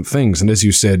these different things. And as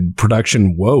you said,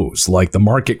 production woes, like the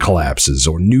market collapses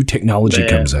or new technology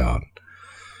comes out.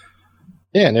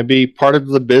 Yeah, and it'd be part of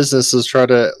the business is try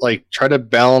to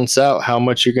balance out how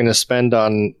much you're going to spend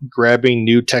on grabbing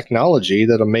new technology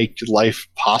that'll make life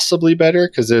possibly better.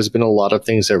 Because there's been a lot of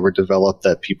things that were developed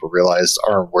that people realized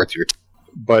aren't worth your time.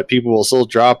 But people will still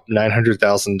drop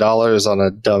 $900,000 on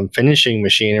a dumb finishing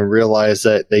machine and realize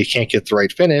that they can't get the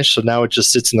right finish. So now it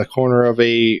just sits in the corner of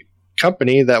a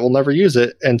company that will never use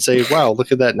it and say, wow,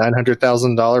 look at that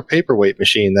 $900,000 paperweight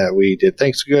machine that we did.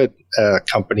 Thanks, good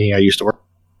company I used to work.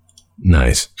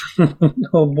 Nice.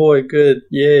 Oh boy, good.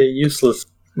 Yay, useless.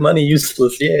 Money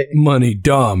useless, yay. Money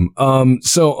dumb.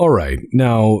 So, all right.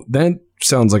 Now, that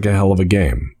sounds like a hell of a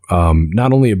game.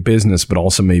 Not only a business, but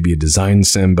also maybe a design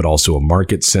sim, but also a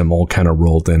market sim, all kind of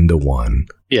rolled into one.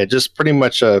 Yeah, just pretty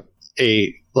much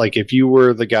like if you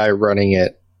were the guy running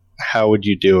it, how would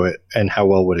you do it and how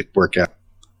well would it work out?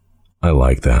 I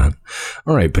like that.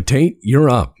 All right, Patate, you're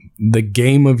up. The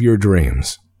game of your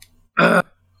dreams.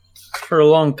 For a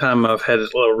long time, I've had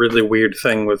a really weird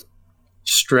thing with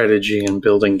strategy and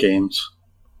building games,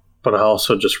 but I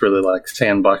also just really like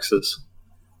sandboxes.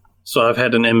 So I've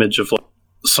had an image of like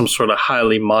some sort of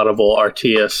highly moddable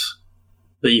RTS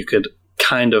that you could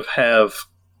kind of have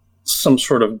some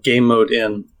sort of game mode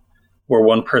in, where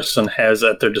one person has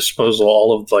at their disposal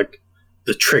all of like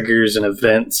the triggers and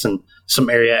events and some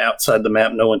area outside the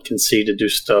map no one can see to do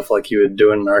stuff like you would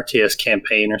do in an RTS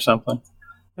campaign or something.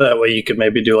 That way you could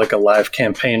maybe do like a live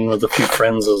campaign with a few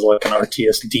friends as like an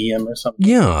RTS DM or something.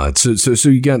 Yeah, so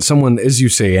you got someone, as you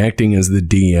say, acting as the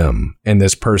DM, and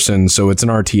this person, so it's an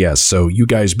RTS, so you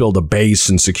guys build a base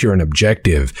and secure an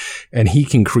objective, and he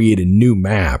can create a new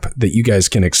map that you guys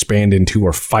can expand into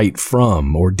or fight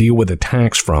from or deal with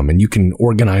attacks from, and you can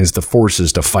organize the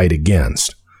forces to fight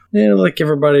against. Yeah, like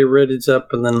everybody readies up,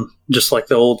 and then just like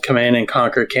the old Command and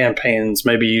Conquer campaigns,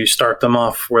 maybe you start them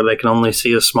off where they can only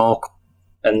see a small,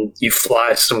 and you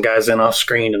fly some guys in off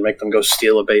screen and make them go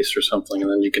steal a base or something,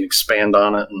 and then you can expand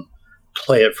on it and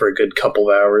play it for a good couple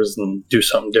of hours and do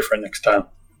something different next time.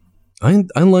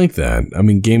 I like that. I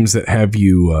mean, games that have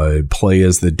you play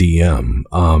as the DM,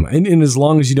 and as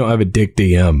long as you don't have a dick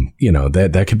DM,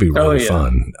 that could be really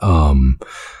fun.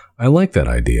 I like that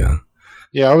idea.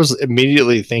 Yeah, I was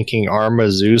immediately thinking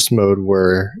Arma Zeus mode,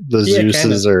 where the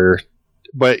Zeuses are,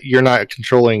 but you're not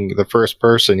controlling the first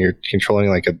person, you're controlling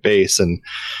like a base, and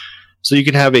so you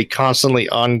can have a constantly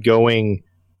ongoing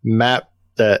map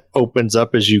that opens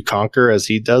up as you conquer, as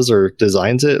he does or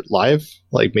designs it live,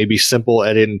 like maybe simple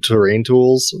edit and terrain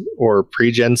tools or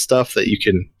pre-gen stuff that you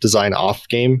can design off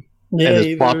game and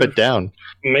just plop it down.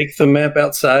 Make the map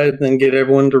outside, then get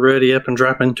everyone to ready up and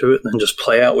drop into it, and then just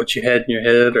play out what you had in your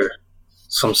head, or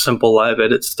some simple live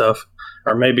edit stuff.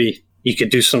 Or maybe you could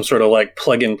do some sort of like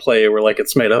plug and play where like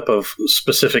it's made up of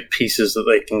specific pieces that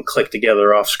they can click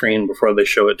together off screen before they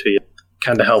show it to you.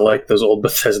 Kind of how like those old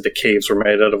Bethesda caves were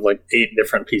made out of like 8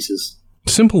 different pieces.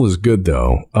 Simple is good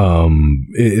though,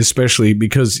 especially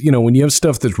because, when you have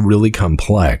stuff that's really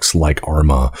complex like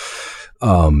Arma,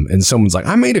 and someone's like,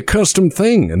 I made a custom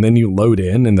thing, and then you load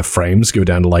in and the frames go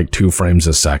down to like 2 frames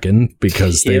a second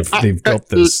because they've built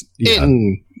this.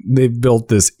 They've built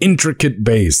this intricate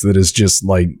base that is just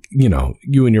like,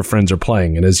 you and your friends are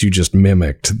playing, and as you just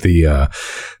mimicked the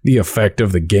effect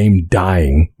of the game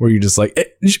dying, where you're just like,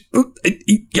 and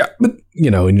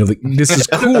you're like, this is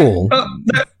cool.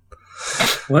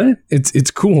 What? It's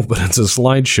cool, but it's a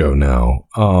slideshow now.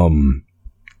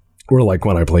 Or like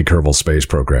when I play Kerbal Space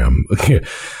Program.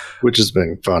 Which has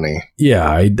been funny. Yeah,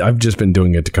 I've just been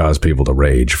doing it to cause people to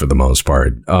rage for the most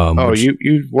part.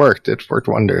 You worked. It worked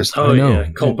wonders. Oh,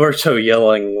 yeah. Colberto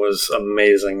yelling was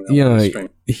amazing. Yeah,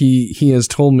 he has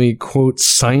told me, quote,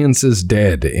 science is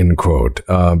dead, end quote,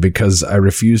 because I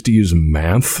refuse to use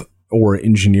math or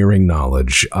engineering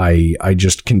knowledge. I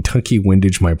just Kentucky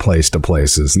windage my place to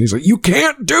places. And he's like, you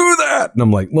can't do that! And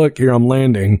I'm like, look, here, I'm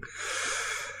landing.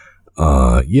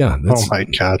 Oh my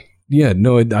God. Yeah,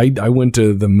 no, I went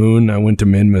to the moon. I went to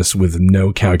Minmus with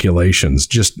no calculations.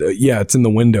 Just, it's in the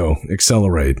window.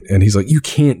 Accelerate. And he's like, you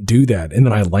can't do that. And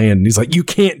then I land, and he's like, you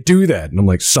can't do that. And I'm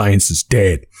like, science is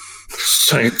dead.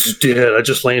 Science is dead. I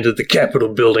just landed the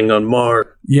Capitol building on Mars.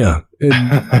 Yeah.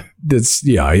 I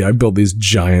built these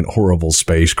giant, horrible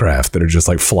spacecraft that are just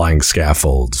like flying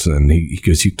scaffolds. And he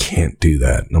goes, you can't do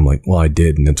that. And I'm like, well, I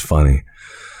did, and it's funny.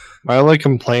 My only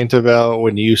complaint about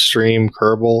when you stream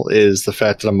Kerbal is the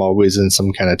fact that I'm always in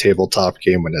some kind of tabletop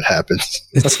game when it happens.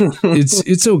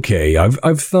 It's okay.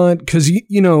 I've thought, because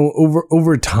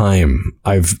over time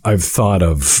I've thought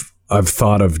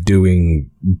of doing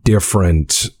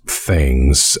different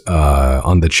things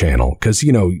on the channel, because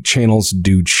channels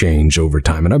do change over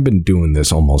time, and I've been doing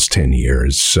this almost 10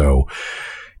 years, so.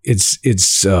 It's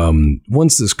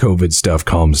once this COVID stuff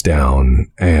calms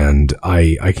down and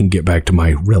I can get back to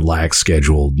my relaxed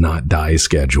schedule, not die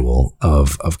schedule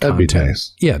of content. That'd be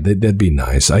nice. Yeah, that'd be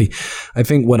nice. I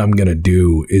think what I'm going to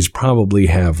do is probably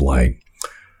have 1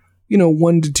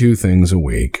 to 2 things a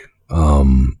week.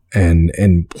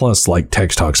 And plus like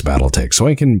Tex Talks Battletech, so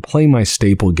I can play my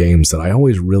staple games that I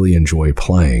always really enjoy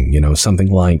playing, something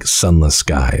like Sunless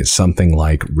Skies, something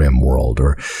like RimWorld,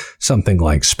 or something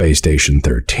like Space Station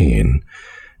 13.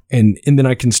 And then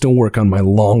I can still work on my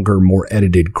longer, more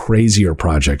edited, crazier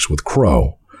projects with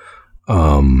Crow,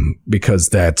 because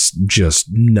that's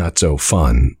just nutso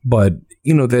fun. But,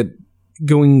 that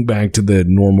going back to the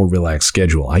normal relaxed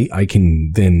schedule, I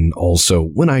can then also,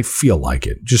 when I feel like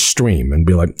it, just stream and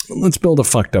be like, let's build a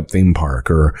fucked up theme park,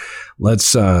 or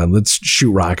let's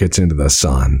shoot rockets into the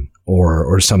sun,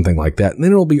 or something like that. And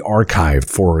then it'll be archived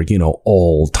for,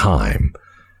 all time.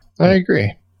 I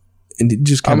agree. And it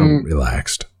just kind of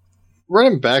relaxed.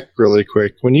 Running back really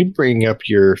quick, when you bring up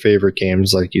your favorite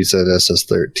games, like you said,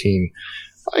 SS13,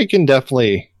 I can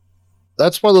definitely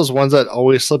that's one of those ones that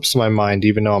always slips my mind,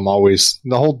 even though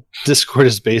the whole Discord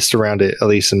is based around it, at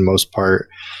least in most part.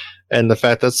 And the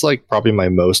fact that's like probably my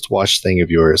most watched thing of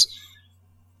yours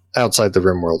outside the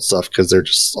RimWorld stuff, because they're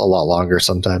just a lot longer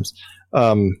sometimes.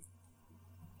 So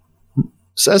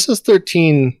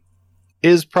SS13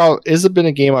 is been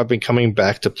a game I've been coming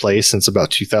back to play since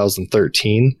about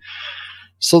 2013.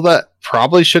 So that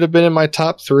probably should have been in my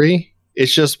top 3.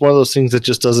 It's just one of those things that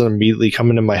just doesn't immediately come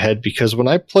into my head, because when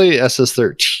I play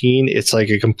SS13, it's like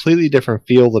a completely different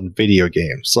feel than video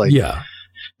games. Like, Yeah.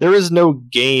 there is no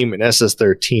game in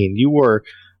SS13. You are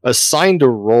assigned a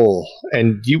role,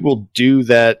 and you will do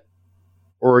that,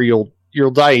 or you'll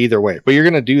die either way. But you're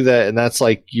going to do that, and that's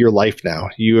like your life now.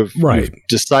 You've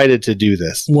decided to do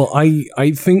this. Well,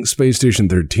 I think Space Station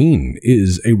 13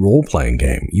 is a role-playing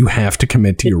game. You have to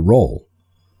commit to your role.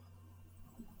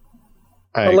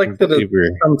 I like that it's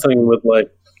something with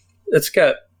like, it's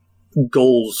got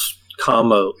goals,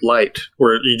 light,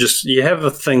 where you have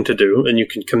a thing to do and you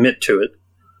can commit to it,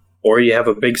 or you have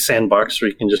a big sandbox where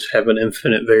you can just have an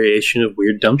infinite variation of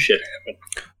weird dumb shit happen.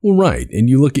 Well, right. And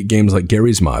you look at games like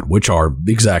Garry's Mod, which are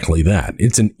exactly that.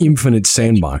 It's an infinite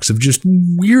sandbox of just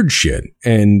weird shit,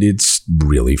 and it's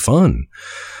really fun.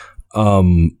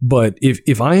 But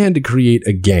if I had to create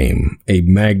a game, a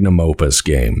magnum opus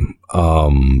game,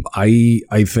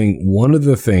 I think one of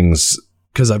the things,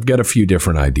 because I've got a few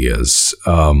different ideas,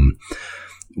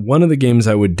 one of the games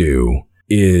I would do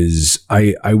is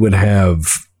I would have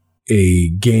a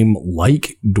game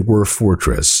like Dwarf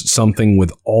Fortress, something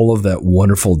with all of that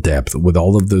wonderful depth, with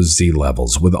all of those Z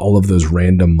levels, with all of those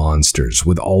random monsters,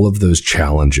 with all of those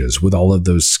challenges, with all of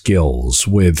those skills,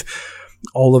 with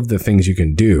all of the things you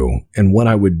can do. And what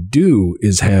I would do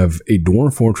is have a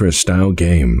Dwarf Fortress style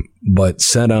game, but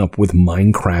set up with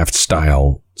Minecraft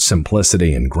style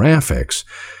simplicity and graphics.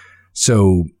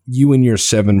 So you and your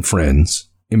 7 friends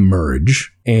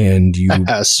emerge, and you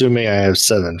assuming I have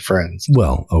 7 friends.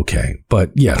 Well, okay,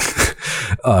 but yeah,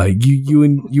 you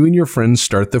and your friends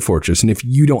start the fortress, and if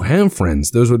you don't have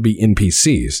friends, those would be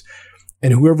NPCs,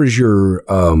 and whoever's your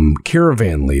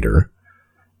caravan leader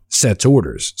sets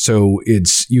orders. So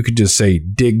you could just say,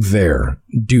 dig there,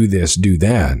 do this, do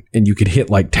that. And you could hit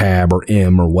like tab or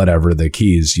M or whatever the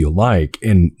keys you like,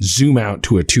 and zoom out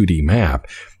to a 2D map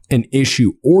and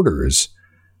issue orders,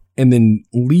 and then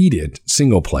lead it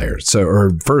single player,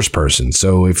 or first person.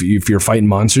 So if you're fighting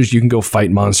monsters, you can go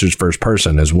fight monsters first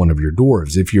person as one of your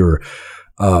dwarves. If you're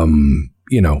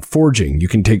forging, you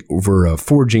can take over a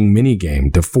forging mini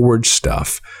game to forge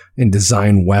stuff and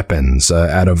design weapons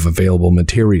out of available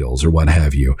materials or what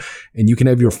have you. And you can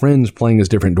have your friends playing as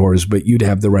different dwarves, but you'd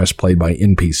have the rest played by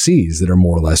NPCs that are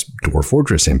more or less Dwarf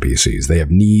Fortress NPCs. They have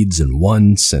needs and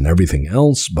wants and everything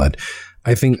else, but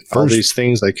I think all these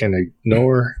things I can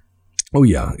ignore. Oh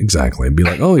yeah, exactly. Be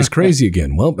like, oh, he's crazy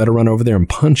again. Well, better run over there and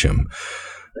punch him.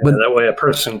 But that way a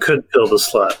person could fill the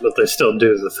slot, but they still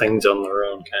do the things on their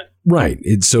own kind. Right.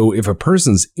 So if a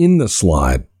person's in the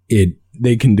slot,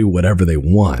 they can do whatever they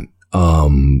want.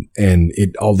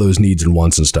 And all those needs and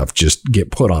wants and stuff just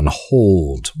get put on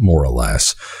hold, more or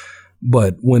less.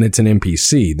 But when it's an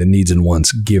NPC, the needs and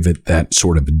wants give it that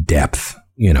sort of depth,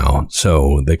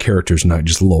 so the character's not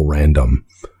just a little random.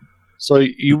 So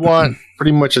you want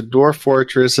pretty much a Dwarf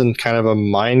Fortress and kind of a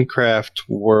Minecraft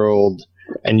world,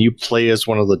 and you play as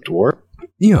one of the dwarf.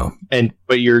 Yeah.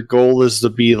 But your goal is to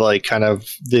be like kind of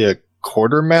the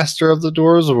quartermaster of the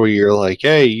dwarves, where you're like,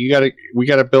 hey, we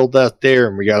gotta build that there,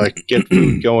 and we gotta get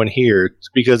food going here. It's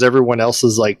because everyone else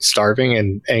is like starving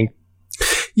and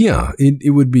yeah,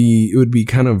 it would be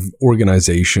kind of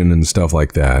organization and stuff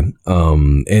like that.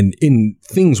 And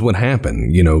things would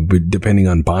happen, but depending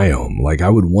on biome. Like I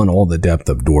would want all the depth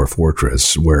of Dwarf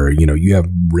Fortress, where, you have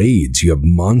raids, you have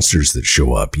monsters that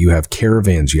show up, you have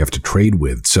caravans you have to trade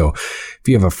with. So if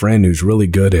you have a friend who's really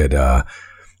good at,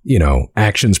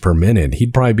 actions per minute,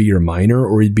 he'd probably be your miner,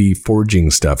 or he'd be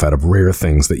forging stuff out of rare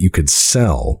things that you could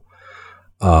sell.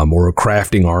 Or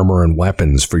crafting armor and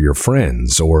weapons for your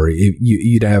friends. Or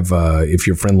you'd have, if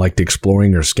your friend liked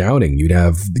exploring or scouting, you'd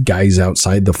have guys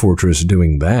outside the fortress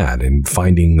doing that and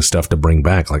finding stuff to bring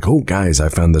back. Like, oh, guys, I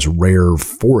found this rare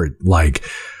fort like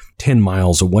 10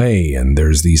 miles away, and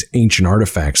there's these ancient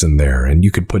artifacts in there, and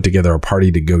you could put together a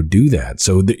party to go do that.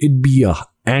 So it'd be a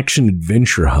action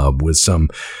adventure hub with some,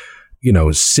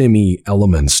 semi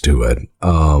elements to it.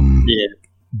 Yeah.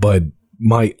 But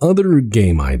my other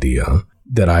game idea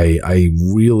that I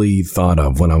really thought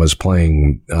of when I was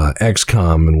playing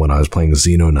XCOM and when I was playing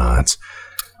Xenonauts.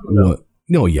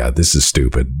 No, yeah, this is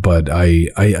stupid, but I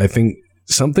think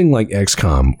something like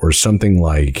XCOM or something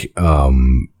like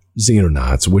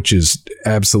Xenonauts, which is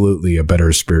absolutely a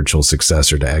better spiritual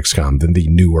successor to XCOM than the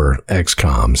newer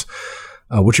XCOMs,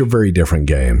 which are very different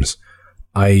games.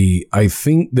 I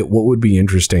think that what would be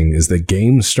interesting is the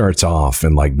game starts off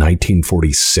in like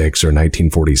 1946 or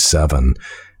 1947,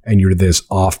 and you're this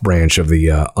off branch of the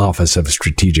Office of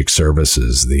Strategic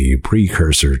Services, the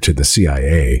precursor to the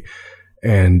CIA.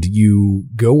 And you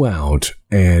go out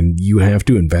and you have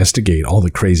to investigate all the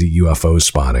crazy UFO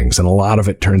spottings. And a lot of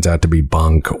it turns out to be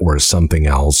bunk or something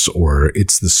else, or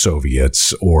it's the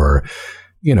Soviets or,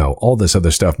 you know, all this other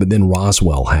stuff. But then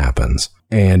Roswell happens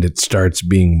and it starts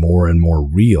being more and more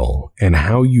real. And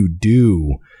how you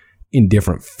do in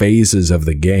different phases of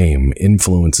the game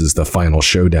influences the final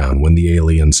showdown when the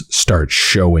aliens start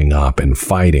showing up and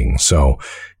fighting. So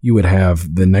you would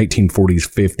have the 1940s,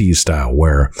 50s style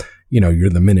where, you know, you're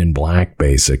the Men in Black,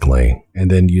 basically.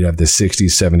 And then you'd have the 60s,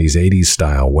 70s, 80s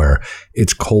style where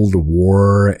it's Cold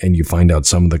War and you find out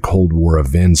some of the Cold War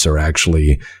events are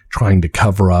actually trying to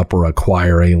cover up or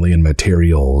acquire alien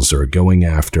materials or going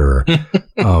after.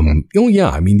 Oh,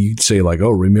 yeah. I mean, you'd say like,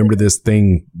 oh, remember this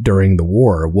thing during the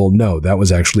war? Well, no, that was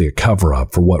actually a cover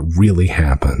up for what really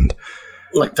happened.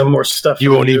 Like the more stuff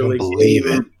you won't even believe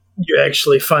it. You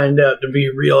actually find out to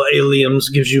be real aliens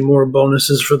gives you more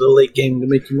bonuses for the late game to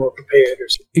make you more prepared or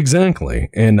something. Exactly.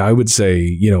 And I would say,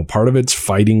 you know, part of it's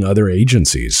fighting other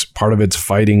agencies, part of it's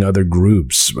fighting other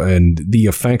groups, and the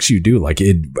effects you do. Like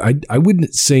I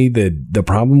wouldn't say that the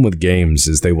problem with games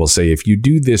is they will say if you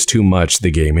do this too much, the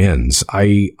game ends.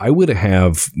 I would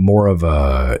have more of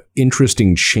a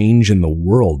interesting change in the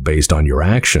world based on your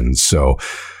actions. So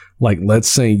like, let's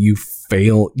say you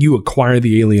acquire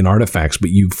the alien artifacts,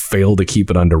 but you fail to keep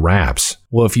it under wraps.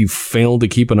 Well, if you fail to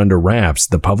keep it under wraps,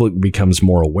 the public becomes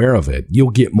more aware of it.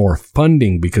 You'll get more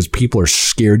funding because people are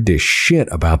scared to shit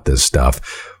about this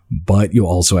stuff, but you'll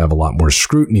also have a lot more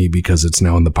scrutiny because it's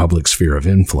now in the public sphere of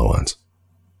influence.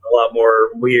 A lot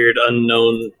more weird,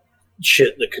 unknown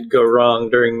shit that could go wrong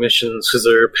during missions because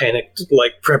there are panicked,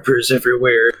 like, preppers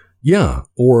everywhere. Yeah,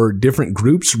 or different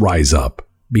groups rise up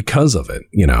because of it,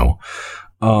 you know.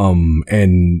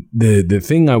 And the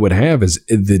thing I would have is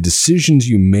the decisions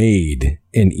you made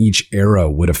in each era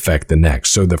would affect the next.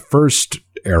 So the first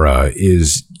era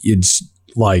it's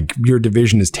like your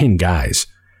division is 10 guys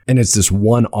and it's this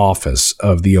one office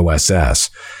of the OSS.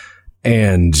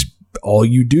 And all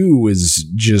you do is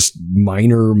just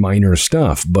minor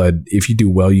stuff. But if you do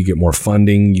well, you get more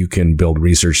funding. You can build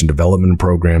research and development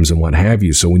programs and what have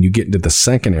you. So when you get into the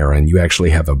second era and you actually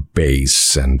have a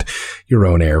base and your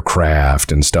own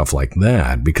aircraft and stuff like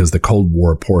that, because the Cold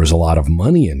War pours a lot of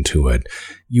money into it,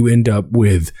 you end up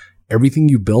with everything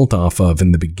you built off of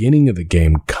in the beginning of the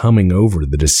game coming over.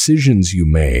 The decisions you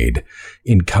made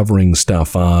in covering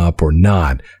stuff up or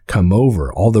not come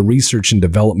over. All the research and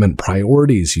development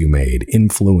priorities you made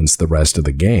influence the rest of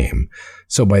the game.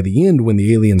 So by the end, when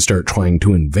the aliens start trying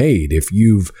to invade, if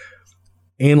you've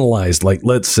analyzed, like,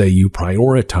 let's say you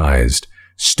prioritized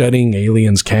studying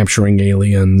aliens, capturing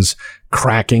aliens,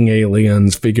 cracking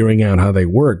aliens, figuring out how they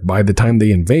work, by the time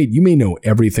they invade, you may know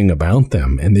everything about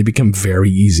them and they become very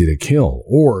easy to kill.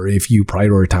 Or if you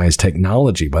prioritize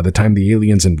technology, by the time the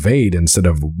aliens invade, instead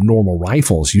of normal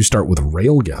rifles, you start with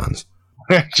railguns.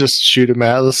 Just shoot them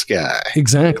out of the sky.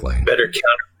 Exactly. Better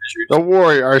countermeasures. Don't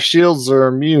worry, our shields are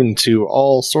immune to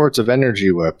all sorts of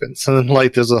energy weapons. And then,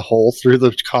 like, there's a hole through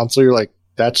the console. You're like,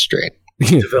 that's strange.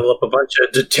 Develop a bunch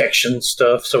of detection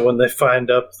stuff, so when they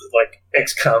find up, like,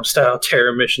 XCOM style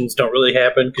terror missions don't really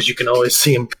happen because you can always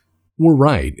see them. Well,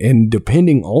 right. And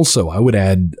depending also, I would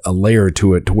add a layer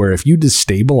to it to where if you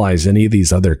destabilize any of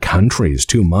these other countries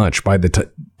too much, by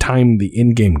the time the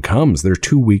end game comes, they're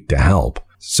too weak to help.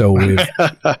 So if,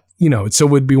 you know, so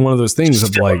it would be one of those things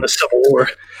of like the Civil War.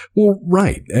 Well,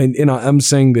 right. And I'm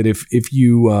saying that if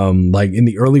you, like in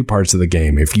the early parts of the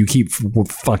game, if you keep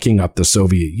fucking up the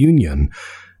Soviet Union,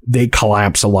 they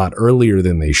collapse a lot earlier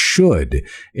than they should.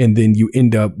 And then you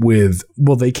end up with,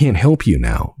 well, they can't help you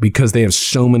now because they have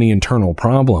so many internal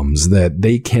problems that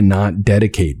they cannot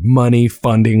dedicate money,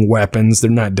 funding, weapons. They're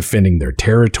not defending their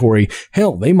territory.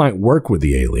 Hell, they might work with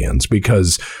the aliens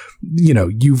because, you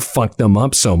know, you fucked them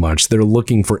up so much. They're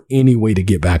looking for any way to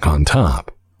get back on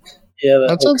top. Yeah,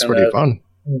 that sounds pretty fun.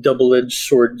 Double-edged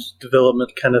sword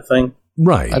development kind of thing.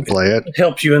 Right. I'd play it. It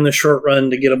helps you in the short run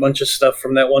to get a bunch of stuff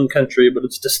from that one country, but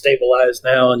it's destabilized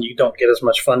now and you don't get as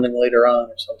much funding later on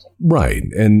or something. Right.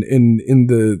 And in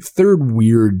the third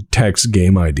weird text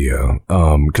game idea,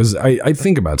 because I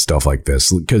think about stuff like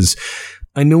this, because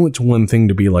I know it's one thing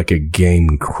to be like a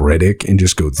game critic and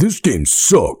just go, this game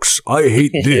sucks. I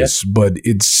hate this. Yeah. But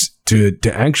it's to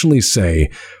actually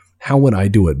say, how would I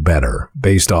do it better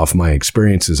based off my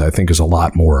experiences, I think is a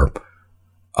lot more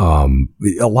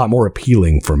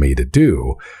appealing for me to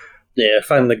do. Yeah,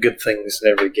 find the good things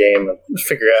in every game and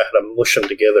figure out how to mush them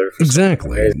together.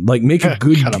 Exactly. Like make a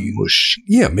good kind of mush.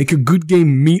 Yeah, make a good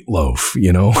game meatloaf,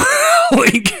 you know?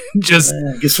 Like just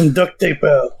get some duct tape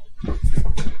out.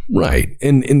 Right.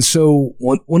 And so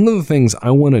one of the things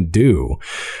I want to do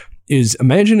is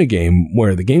imagine a game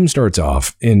where the game starts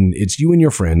off and it's you and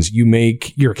your friends, you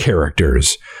make your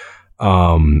characters.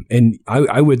 And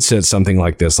I would set something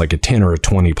like this, like a 10 or a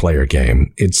 20 player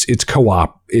game. It's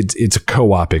co-op. It's a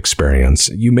co-op experience.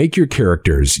 You make your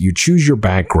characters, you choose your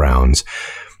backgrounds,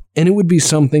 and it would be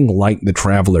something like the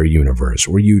Traveler universe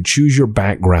where you choose your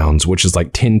backgrounds, which is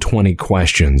like 10, 20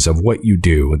 questions of what you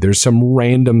do. There's some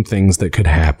random things that could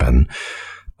happen,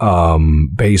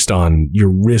 based on your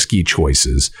risky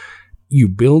choices. You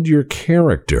build your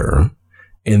character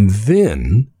and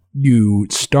then you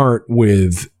start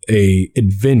with a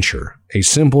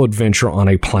simple adventure on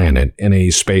a planet in a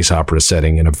space opera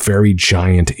setting in a very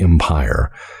giant empire.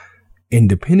 And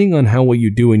depending on how well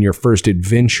you do in your first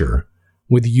adventure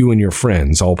with you and your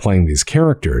friends all playing these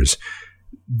characters,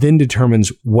 then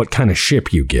determines what kind of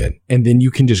ship you get. And then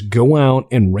you can just go out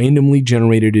and randomly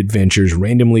generated adventures,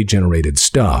 randomly generated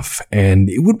stuff. And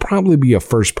it would probably be a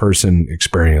first person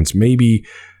experience, maybe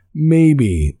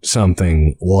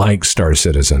something like Star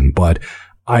Citizen, but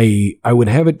I would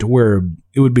have it to where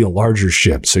it would be a larger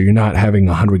ship. So you're not having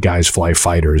 100 guys fly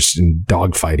fighters and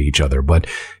dogfight each other, but,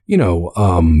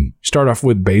 start off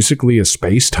with basically a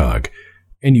space tug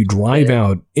and you drive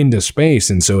out into space.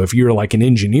 And so if you're like an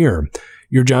engineer,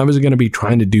 your job is going to be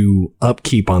trying to do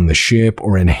upkeep on the ship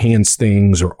or enhance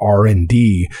things or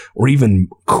R&D, or even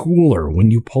cooler,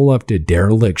 when you pull up to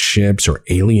derelict ships or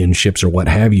alien ships or what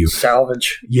have you.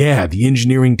 Salvage. Yeah, the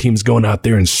engineering team's going out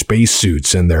there in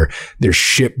spacesuits and they're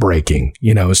ship breaking,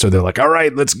 so they're like, all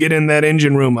right, let's get in that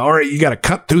engine room. All right, you got to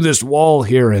cut through this wall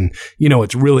here. And,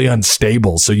 it's really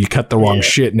unstable. So you cut the wrong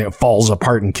shit and it falls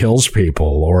apart and kills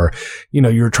people. Or,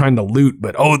 you're trying to loot,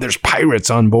 but, there's pirates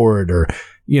on board, or,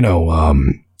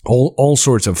 all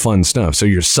sorts of fun stuff. So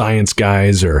your science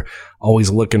guys are always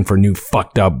looking for new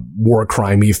fucked up war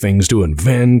crimey things to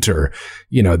invent, or,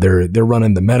 they're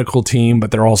running the medical team,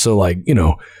 but they're also like,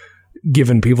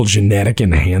 giving people genetic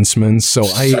enhancements. So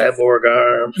cyborg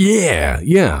arms.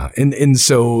 Yeah. And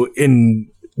so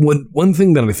one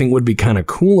thing that I think would be kind of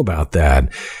cool about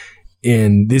that,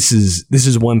 and this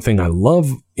is one thing I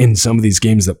love in some of these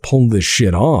games that pull this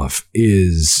shit off,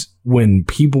 is when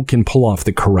people can pull off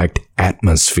the correct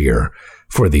atmosphere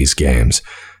for these games.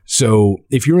 So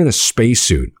if you're in a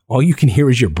spacesuit, all you can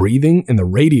hear is your breathing and the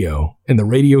radio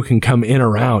can come in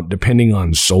or out depending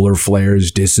on solar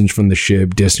flares, distance from the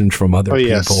ship, distance from other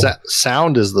people.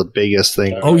 Sound is the biggest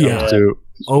thing.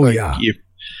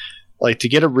 Like to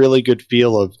get a really good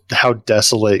feel of how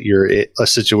desolate a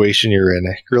situation you're in,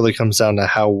 it really comes down to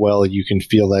how well you can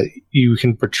feel that you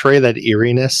can portray that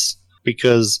eeriness,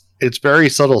 because it's very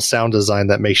subtle sound design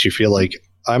that makes you feel like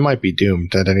I might be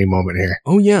doomed at any moment here.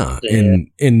 Oh yeah.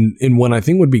 And what I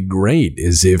think would be great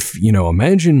is if,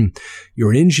 imagine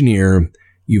you're an engineer,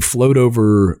 you float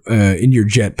over in your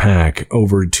jetpack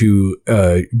over to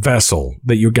a vessel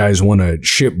that you guys want to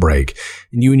shipbreak,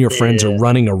 and you and your friends are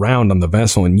running around on the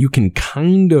vessel, and you can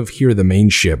kind of hear the main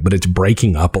ship, but it's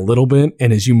breaking up a little bit.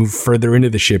 And as you move further into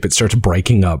the ship, it starts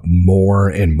breaking up more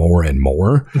and more and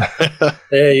more.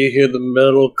 Yeah, you hear the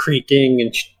metal creaking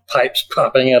and pipes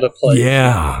popping out of place.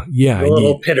 Yeah. A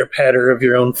little pitter patter of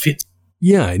your own feet.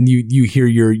 Yeah, and you hear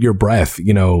your breath,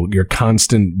 your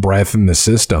constant breath in the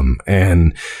system,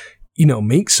 and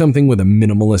make something with a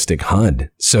minimalistic HUD.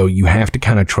 So you have to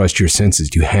kind of trust your senses.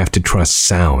 You have to trust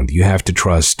sound. You have to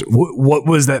trust what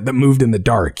was that moved in the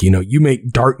dark. You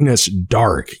make darkness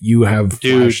dark. You have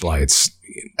flashlights.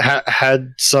 Have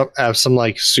some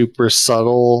like super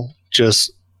subtle,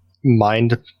 just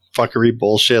mind fuckery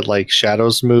bullshit, like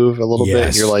shadows move a little bit.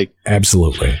 And you're like,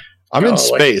 absolutely. I'm in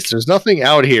space. There's nothing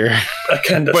out here. A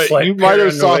kind of but you might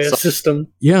have saw system.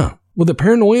 Yeah. Well, the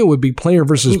paranoia would be player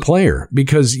versus player,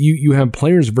 because you have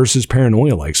players versus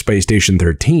paranoia, like Space Station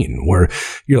 13, where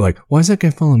you're like, why is that guy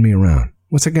following me around?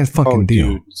 What's that guy's fucking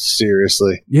deal? Dude,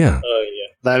 seriously. Yeah.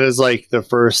 That is like the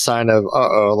first sign of,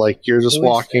 like you're just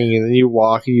walking and then you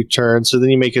walk and you turn. So then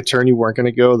you make a turn you weren't going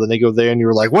to go. Then they go there and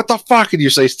you're like, what the fuck? And you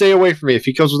say, stay away from me. If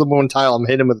he comes with a one tile, I'm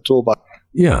hitting him with a toolbox.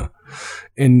 Yeah.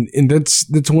 And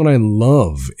that's what I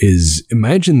love is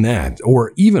imagine that,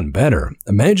 or even better,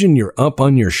 imagine you're up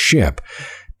on your ship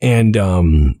and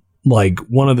like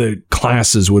one of the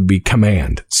classes would be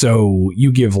command. So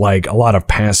you give like a lot of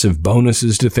passive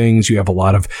bonuses to things. You have a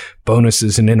lot of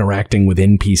bonuses in interacting with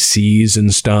NPCs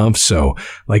and stuff. So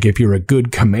like if you're a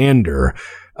good commander,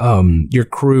 your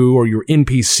crew or your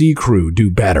NPC crew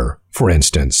do better, for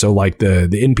instance. So like the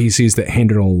NPCs that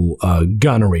handle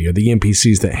gunnery, or the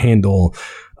NPCs that handle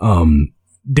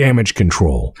damage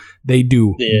control, they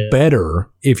do better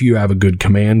if you have a good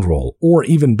command role. Or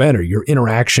even better, your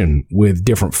interaction with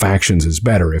different factions is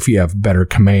better if you have better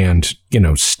command,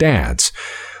 stats.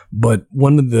 But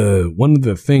one of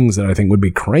the things that I think would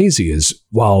be crazy is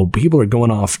while people are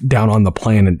going off down on the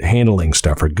planet handling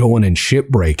stuff or going and ship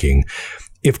breaking,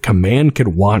 if command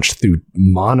could watch through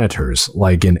monitors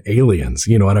like in Aliens,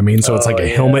 you know what I mean? So it's like a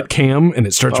helmet cam and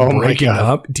it starts breaking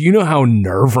up. Do you know how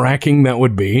nerve-wracking that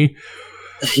would be?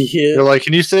 Yeah. You're like,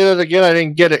 can you say that again? I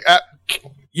didn't get it.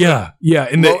 Yeah.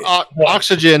 And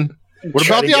oxygen. What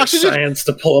about the oxygen? Science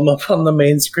to pull them up on the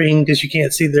main screen because you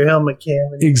can't see their helmet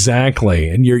cam. Exactly,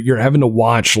 and you're having to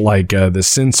watch like the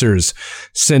sensors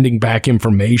sending back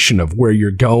information of where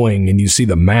you're going, and you see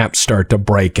the map start to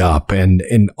break up, and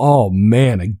oh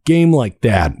man, a game like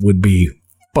that would be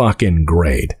fucking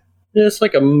great. It's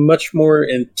like a much more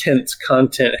intense,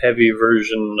 content-heavy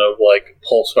version of like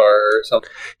Pulsar or something.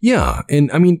 Yeah,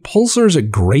 and I mean, Pulsar is a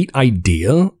great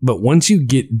idea, but once you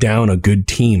get down a good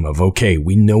team of, okay,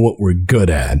 we know what we're good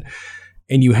at,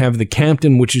 and you have the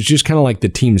captain, which is just kind of like the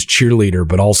team's cheerleader,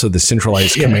 but also the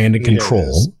centralized command and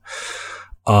control.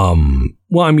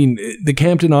 Well, I mean, the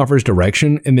captain offers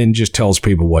direction and then just tells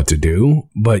people what to do,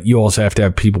 but you also have to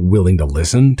have people willing to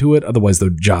listen to it. Otherwise,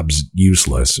 the job's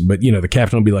useless. But, the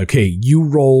captain will be like, hey, you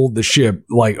roll the ship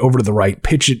like over to the right,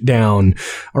 pitch it down.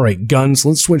 All right, guns,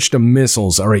 let's switch to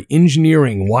missiles. All right,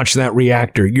 engineering, watch that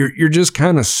reactor. You're just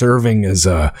kind of serving as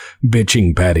a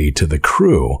bitching Betty to the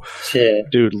crew. Yeah.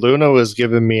 Dude, Luna was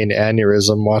giving me an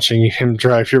aneurysm watching him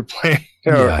drive your plane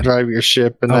or drive your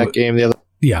ship in that game the other.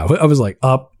 Yeah, I was like,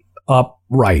 up,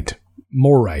 right,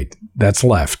 more right, that's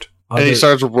left. And he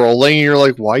starts rolling, and you're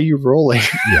like, why are you rolling?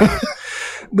 Yeah.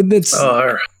 But that's...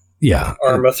 yeah.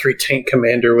 Arma 3 tank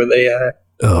commander with AI.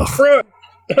 Ugh. Front,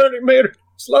 30 meters,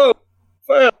 slow,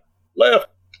 fast, left.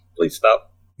 Please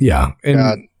stop. Yeah. And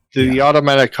God, the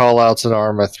automatic callouts in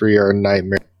Arma 3 are a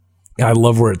nightmare. I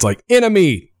love where it's like,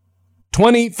 enemy,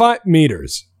 25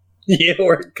 meters. Yeah,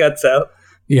 where it cuts out.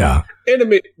 Yeah.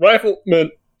 Enemy rifleman,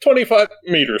 25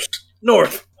 meters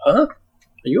north. Huh? Are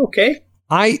you okay?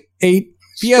 I ate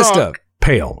Fiesta.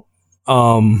 Pale.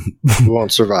 You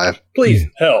won't survive. Please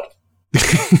help.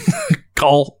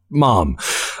 Call mom.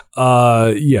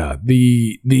 Yeah.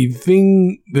 The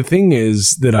thing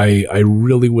is that I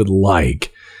really would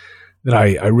like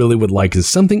is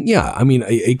something. Yeah. I mean,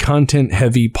 a content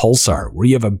heavy Pulsar where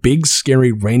you have a big,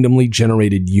 scary, randomly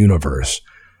generated universe.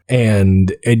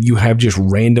 And you have just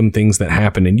random things that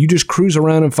happen and you just cruise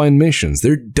around and find missions.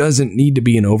 There doesn't need to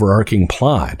be an overarching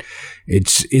plot.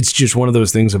 It's just one of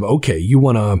those things of, okay, you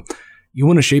want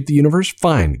to shape the universe?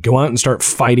 Fine. Go out and start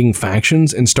fighting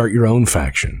factions and start your own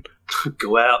faction.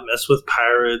 Go out, mess with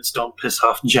pirates. Don't piss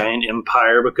off giant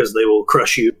empire because they will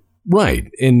crush you. Right.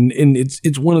 And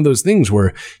it's one of those things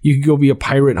where you could go be a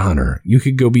pirate hunter. You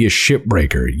could go be a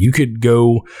shipbreaker. You could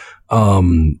go,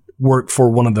 work for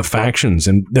one of the factions,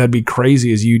 and that'd be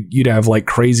crazy as you'd have like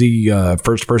crazy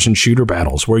first person shooter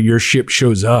battles where your ship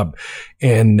shows up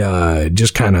and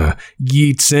just kind of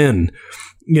yeets in,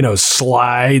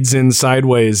 slides in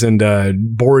sideways and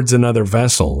boards another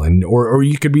vessel, and or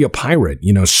you could be a pirate,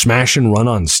 smash and run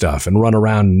on stuff and run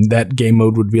around. That game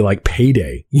mode would be like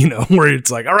Payday, where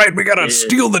it's like, all right, we gotta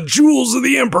steal the jewels of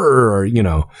the emperor,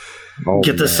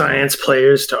 Get the science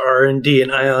players to R&D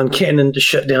and ion cannon to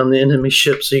shut down the enemy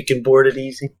ship so you can board it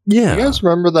easy. Yeah. You guys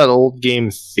remember that old game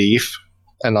Thief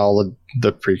and all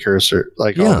the precursor?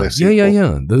 Like all this?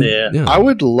 Yeah. I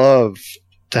would love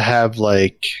to have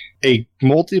like a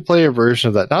multiplayer version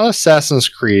of that. Not Assassin's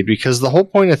Creed, because the whole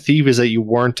point of Thief is that you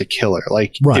weren't a killer.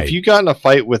 Like, if you got in a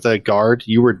fight with a guard,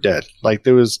 you were dead. Like,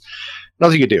 there was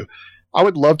nothing you could do. I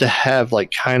would love to have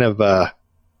like kind of a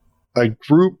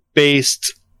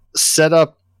group-based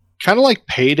setup, kind of like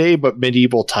Payday, but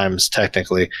medieval times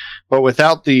technically, but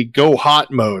without the go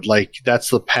hot mode. Like, that's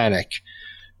the panic.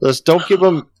 Just don't give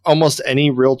them almost any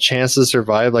real chance to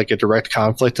survive like a direct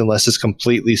conflict unless it's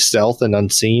completely stealth and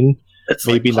unseen. It's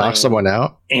maybe like knock someone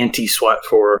out. Anti-SWAT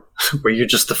 4, where you're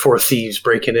just the 4 thieves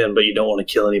breaking in, but you don't want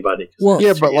to kill anybody. Well,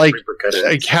 yeah, but like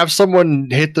have someone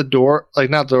hit the door, like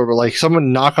not the door, but like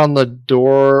someone knock on the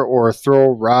door or throw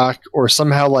a rock or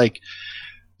somehow like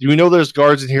we know there's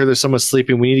guards in here. There's someone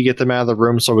sleeping. We need to get them out of the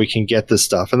room so we can get this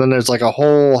stuff. And then there's like a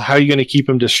whole, how are you going to keep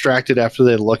them distracted after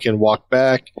they look and walk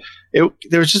back?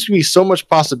 There's just going to be so much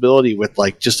possibility with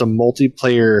like just a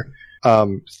multiplayer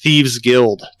Thieves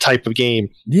Guild type of game.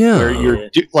 Yeah. Where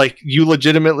like you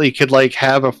legitimately could like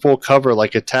have a full cover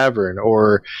like a tavern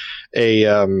or a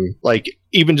like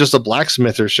even just a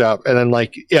blacksmith or shop, and then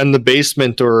like in the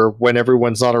basement or when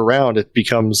everyone's not around, it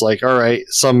becomes like, all right,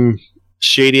 some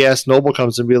shady ass noble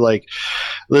comes and be like,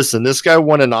 listen, this guy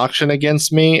won an auction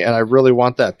against me and I really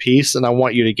want that piece and I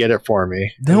want you to get it for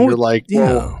me. And you're like,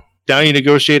 well, down you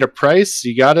negotiate a price,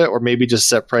 you got it, or maybe just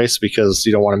set price because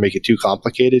you don't want to make it too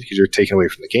complicated because you're taking away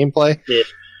from the gameplay. Yeah.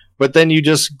 But then you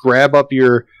just grab up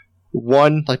your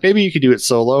one, like maybe you could do it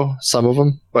solo, some of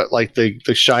them, but like the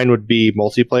shine would be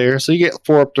multiplayer. So you get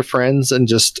 4 up to friends and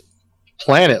just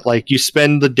plan it. Like you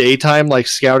spend the daytime like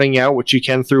scouting out what you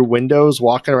can through windows,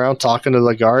 walking around, talking to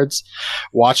the guards,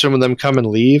 watching them come and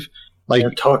leave. Like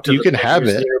talk to you can have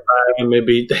it. And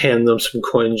maybe hand them some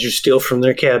coins you steal from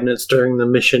their cabinets during the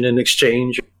mission in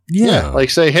exchange. Yeah. Like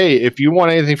say, hey, if you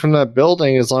want anything from that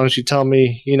building, as long as you tell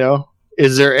me, you know,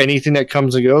 is there anything that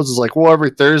comes and goes? It's like, well,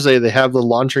 every Thursday they have the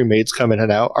laundry maids come in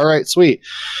and out. All right, sweet.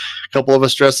 A couple of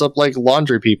us dress up like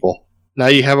laundry people. Now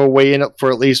you have a way in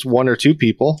for at least 1 or 2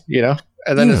 people, you know?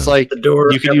 And then it's like, the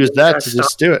door, you can use that to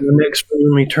just do it. In the next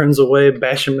room, he turns away,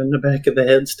 bash him in the back of the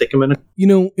head, stick him in a... You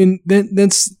know, and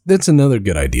that's another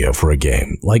good idea for a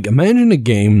game. Like, imagine a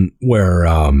game where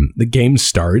the game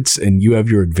starts and you have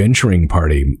your adventuring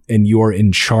party and you're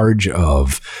in charge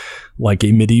of like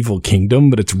a medieval kingdom,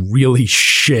 but it's really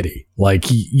shitty. Like,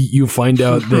 you find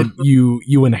out that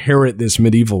you inherit this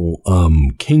medieval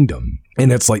kingdom.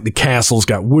 And it's like the castle's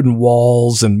got wooden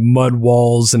walls and mud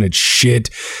walls and it's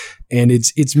shit. And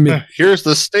it's here's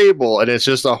the stable, and it's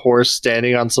just a horse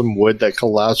standing on some wood that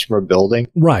collapsed from a building.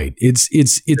 Right. It's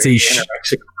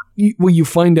well, you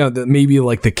find out that maybe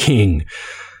like the king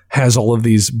has all of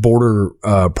these border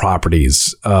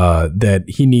properties that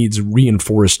he needs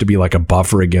reinforced to be like a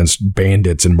buffer against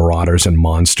bandits and marauders and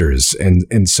monsters.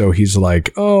 And so he's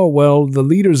like, oh, well, the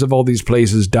leaders of all these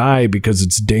places die because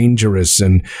it's dangerous.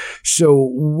 And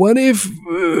so what if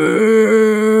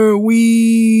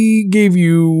we gave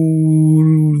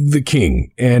you the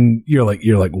king? And you're like,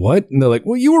 what? And they're like,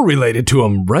 well, you were related to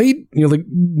him, right? And you're like,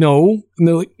 no. And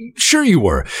they're like, sure you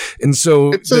were. And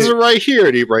so it says it right here,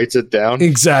 and he writes it down.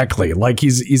 Exactly. Like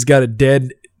he's got a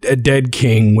dead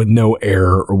king with no heir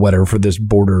or whatever for this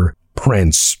border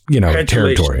prince, you know,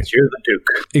 territory. You're the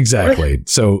Duke. Exactly. What?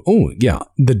 So, oh yeah,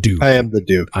 the Duke. I am the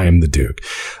Duke.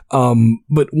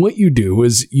 But what you do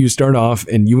is you start off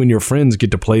and you and your friends get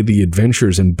to play the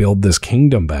adventures and build this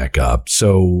kingdom back up.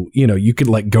 So, you know, you could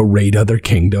like go raid other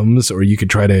kingdoms or you could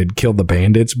try to kill the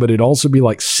bandits, but it'd also be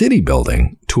like city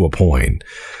building to a point.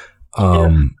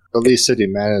 At least city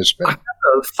management.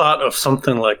 I've thought of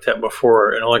something like that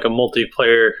before, in like a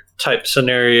multiplayer type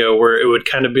scenario where it would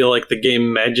kind of be like the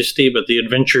game Majesty, but the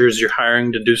adventurers you're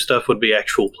hiring to do stuff would be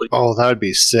actual police. Oh, that would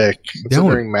be sick.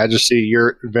 Considering Majesty,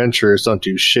 your adventurers don't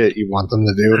do shit you want them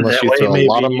to do unless you throw a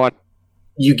lot of money.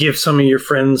 You give some of your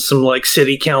friends some like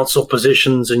city council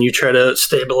positions and you try to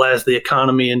stabilize the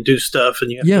economy and do stuff,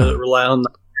 and you have to rely on the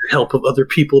help of other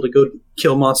people to go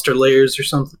kill monster layers or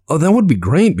something. Oh, that would be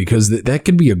great, because that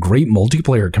could be a great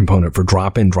multiplayer component for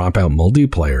drop-in, drop-out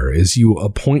multiplayer, is you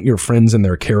appoint your friends and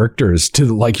their characters to,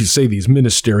 like you say, these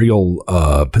ministerial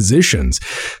positions.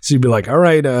 So you'd be like, all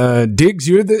right, Diggs,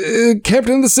 you're the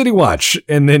captain of the City Watch.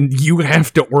 And then you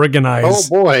have to organize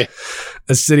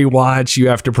a City Watch. You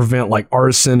have to prevent like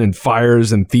arson and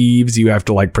fires and thieves. You have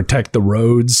to like protect the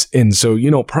roads. And so,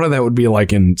 you know, part of that would be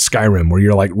like in Skyrim, where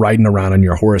you're like riding around on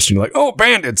your horse and you're like, oh,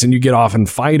 bandits, and you get off and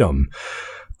fight them.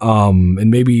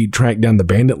 And maybe track down the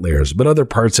bandit layers. But other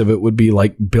parts of it would be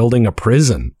like building a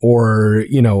prison, or,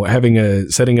 you know,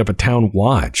 setting up a town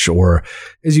watch, or,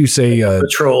 as you say,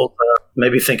 patrol.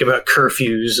 Maybe think about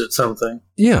curfews at something.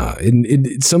 Yeah,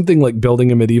 it's something like building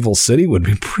a medieval city would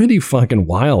be pretty fucking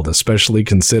wild, especially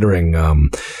considering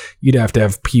you'd have to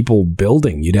have people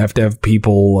building. You'd have to have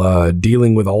people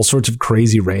dealing with all sorts of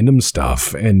crazy random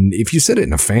stuff. And if you set it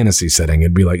in a fantasy setting,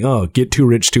 it'd be like, oh, get too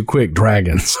rich too quick,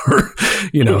 dragons, or,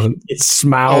 you know,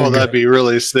 Smaug. Oh, that'd be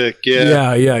really sick.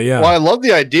 Yeah. Yeah. Well, I love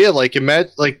the idea. Like,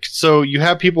 imagine, like, so you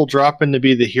have people drop in to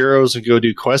be the heroes and go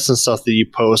do quests and stuff that you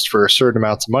post for a certain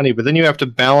amounts of money, but then you have to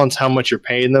balance how much you're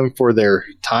paying them for their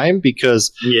time,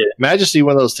 because Majesty,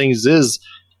 one of those things is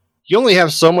you only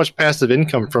have so much passive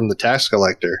income from the tax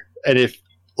collector, and if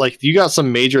like you got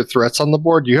some major threats on the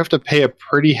board, you have to pay a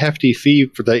pretty hefty fee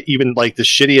for that, even like the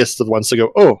shittiest of ones to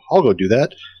go, oh, I'll go do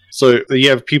that. So you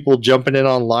have people jumping in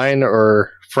online, or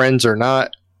friends or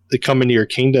not, they come into your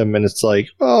kingdom and it's like,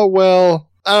 oh, well,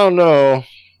 I don't know.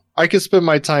 I could spend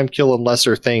my time killing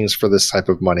lesser things for this type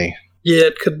of money. Yeah,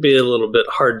 it could be a little bit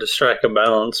hard to strike a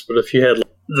balance, but if you had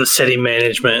the city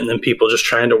management and then people just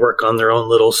trying to work on their own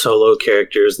little solo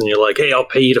characters, then you're like, hey, I'll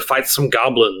pay you to fight some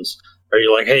goblins. Or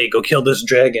you're like, hey, go kill this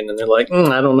dragon. And they're like,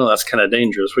 I don't know, that's kind of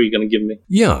dangerous. What are you going to give me?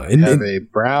 Yeah. And have a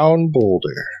brown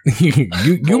boulder.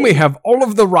 you may have all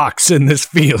of the rocks in this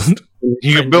field.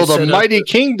 You can build a mighty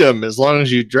kingdom as long as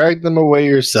you drag them away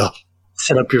yourself.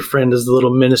 Set up your friend as the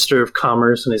little minister of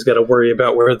commerce, and he's got to worry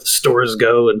about where the stores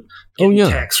go and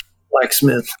tax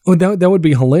blacksmith. Oh, that would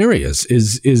be hilarious.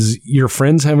 Is your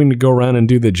friends having to go around and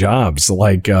do the jobs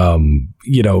like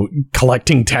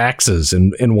collecting taxes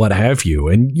and what have you,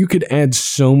 and you could add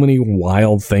so many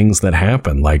wild things that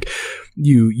happen. Like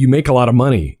you make a lot of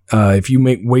money. If you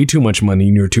make way too much money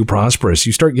and you're too prosperous,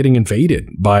 you start getting invaded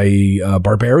by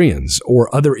barbarians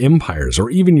or other empires, or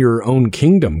even your own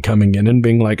kingdom coming in and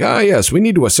being like, yes, we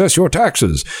need to assess your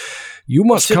taxes. You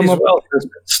must come up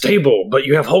stable, but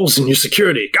you have holes in your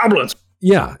security. Goblins.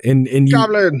 Yeah, and you,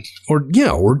 goblin, or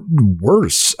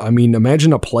worse. I mean,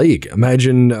 imagine a plague.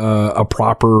 Imagine a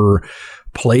proper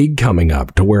plague coming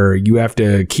up to where you have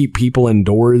to keep people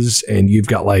indoors, and you've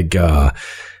got like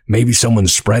maybe someone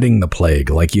spreading the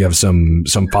plague. Like you have some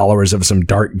followers of some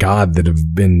dark god that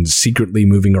have been secretly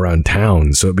moving around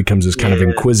town, so it becomes this kind of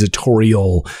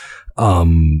inquisitorial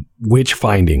witch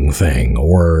finding thing,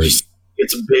 or.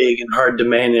 It's big and hard to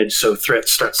manage, so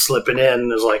threats start slipping in.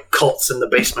 There's like cults in the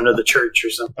basement of the church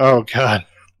or something. Oh, God.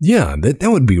 Yeah,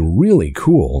 that would be really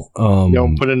cool. You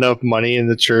don't put enough money in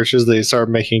the churches, they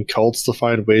start making cults to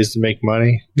find ways to make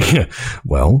money. Yeah,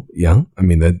 well, yeah. I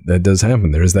mean, that does happen.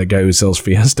 There's that guy who sells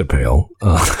Fiesta Pale.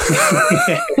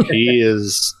 He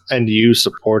is, and you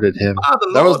supported him.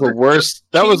 That was the worst.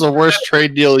 That was the worst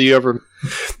trade deal you ever.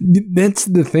 That's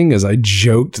the thing, is I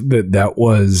joked that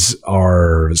was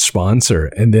our sponsor,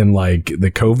 and then like the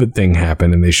COVID thing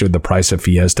happened and they showed the price of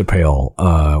Fiesta Pale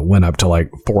went up to like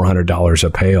 $400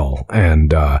 a pail, and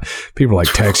people were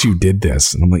like, Tex, you did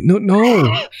this, and I'm like,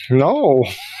 no,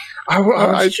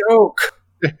 I joke.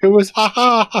 It was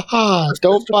ha,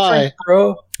 don't buy,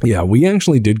 bro. Yeah, we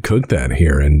actually did cook that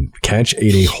here, and Catch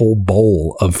ate a whole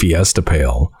bowl of Fiesta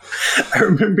Pale. I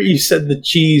remember you said the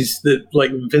cheese that like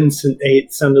Vincent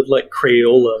ate sounded like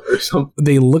Crayola or something.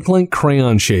 They look like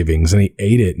crayon shavings, and he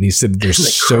ate it, and he said they're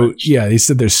so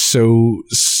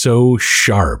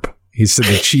sharp. He said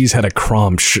the cheese had a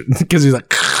crunch because he's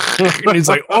like, and he's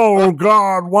like, oh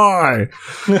God, why?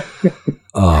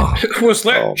 Was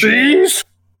that cheese?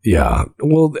 Yeah.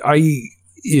 Well,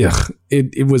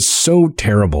 it was so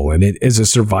terrible, and it as a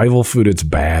survival food, it's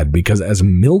bad because it has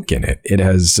milk in it. It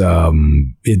has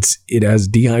it has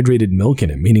dehydrated milk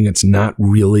in it, meaning it's not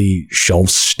really shelf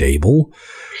stable.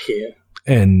 Yeah.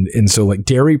 And so like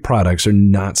dairy products are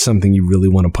not something you really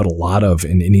want to put a lot of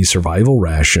in any survival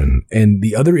ration. And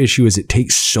the other issue is it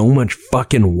takes so much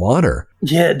fucking water.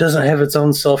 Yeah, it doesn't have its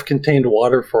own self-contained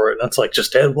water for it. That's like,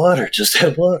 just add water.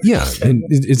 Yeah. And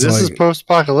this is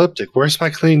post-apocalyptic. Where's my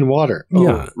clean water?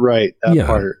 Yeah. Oh, right. That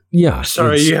part. Yeah.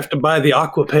 Sorry, you have to buy the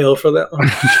aqua pail for that one.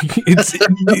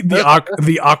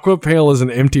 The aqua pail is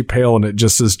an empty pail, and it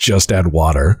just says just add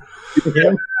water.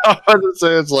 Yeah. I was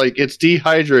gonna say it's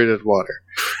dehydrated water.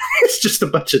 It's just a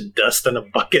bunch of dust in a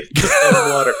bucket. Just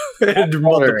add water. It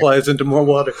multiplies into more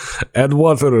water. Add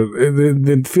water, and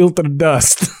then filter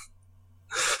dust.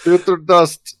 Filter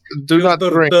dust. Do not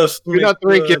drink. Do not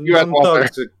drink if you add water.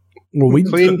 Well, we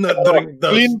clean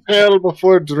pail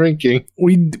before drinking.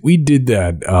 We did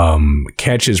that.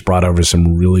 Catch has brought over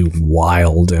some really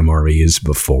wild MREs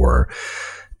before,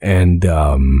 and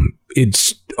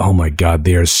it's, oh my God,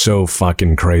 they are so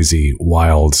fucking crazy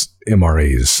wild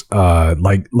MREs.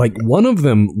 Like one of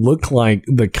them looked like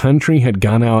the country had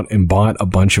gone out and bought a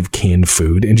bunch of canned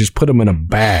food and just put them in a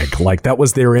bag. Like that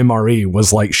was their MRE,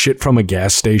 was like shit from a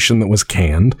gas station that was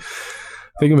canned.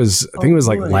 I think it was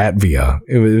like Latvia.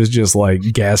 It was just like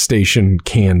gas station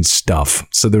canned stuff.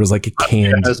 So there was like a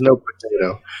canned. It has no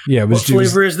potato. Yeah, it was. What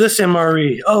flavor is this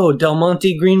MRE? Oh, Del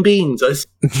Monte green beans.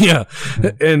 Yeah,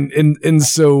 and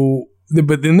so,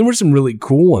 but then there were some really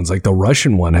cool ones. Like the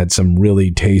Russian one had some really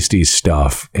tasty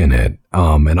stuff in it.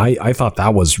 And I thought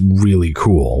that was really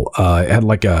cool. It had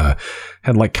like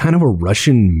kind of a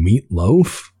Russian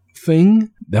meatloaf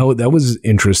thing. That was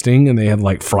interesting. And they had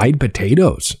like fried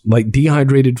potatoes, like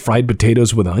dehydrated fried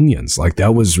potatoes with onions. Like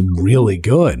that was really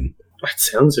good. That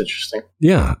sounds interesting.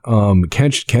 Yeah.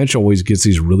 Catch always gets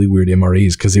these really weird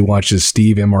MREs because he watches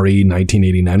Steve MRE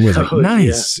 1989 with like,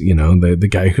 nice. Yeah. You know, the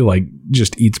guy who like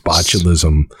just eats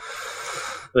botulism.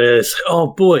 Yes.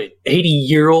 Oh boy,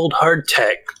 80-year-old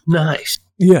hardtack. Nice.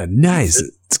 Yeah, nice.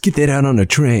 Let's get that out on a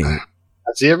train.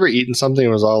 Has he ever eaten something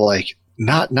that was all like,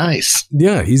 not nice?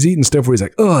 Yeah, he's eating stuff where he's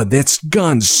like, oh, that's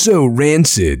gone so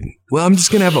rancid. Well, I'm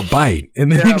just going to have a bite.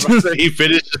 And then he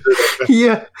finishes it.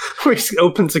 Yeah, where he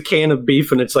opens a can of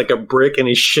beef and it's like a brick and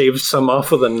he shaves some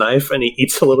off with a knife and he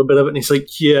eats a little bit of it and he's like,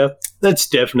 yeah, that's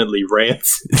definitely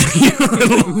rancid.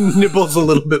 Nibbles a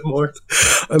little bit more.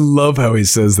 I love how he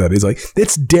says that. He's like,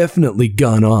 that's definitely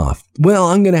gone off. Well,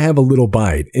 I'm going to have a little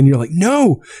bite. And you're like,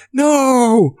 no.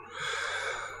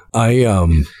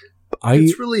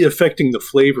 It's really affecting the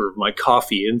flavor of my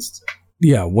coffee instant.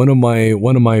 Yeah, one of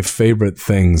my favorite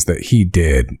things that he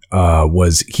did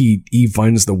was he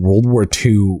finds the World War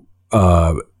II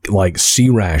like C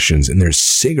rations and there's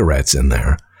cigarettes in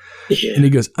there. Yeah. And he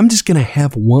goes, I'm just going to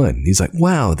have one. He's like,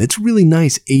 wow, that's really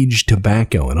nice aged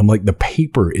tobacco. And I'm like, the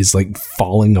paper is like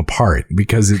falling apart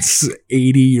because it's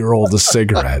 80-year-old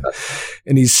cigarette.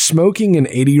 And he's smoking an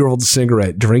 80-year-old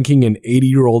cigarette, drinking an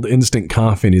 80-year-old instant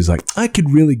coffee. And he's like, I could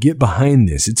really get behind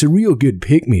this. It's a real good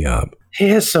pick-me-up. He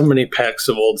has so many packs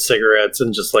of old cigarettes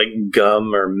and just like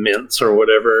gum or mints or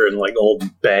whatever and like old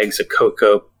bags of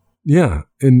cocoa. Yeah,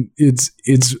 and it's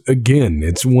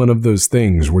one of those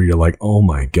things where you're like, oh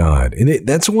my God. And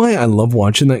that's why I love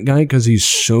watching that guy, because he's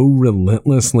so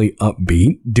relentlessly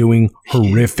upbeat doing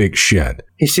horrific shit.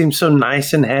 He seems so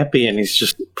nice and happy, and he's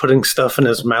just putting stuff in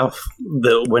his mouth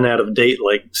that went out of date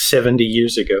like 70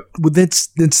 years ago. Well, that's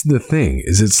the thing,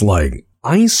 is it's like,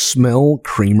 I smell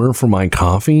creamer for my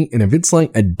coffee, and if it's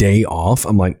like a day off,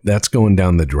 I'm like, that's going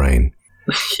down the drain.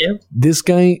 Yeah. This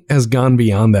guy has gone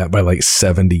beyond that by like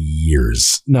 70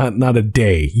 years. Not a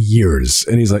day, years.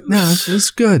 And he's like, no,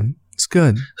 it's good. It's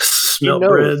good. Smell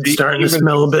bread, starting to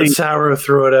smell a bit sour,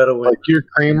 throw it out away. Like your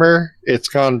creamer, it's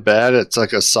gone bad. It's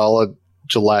like a solid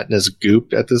gelatinous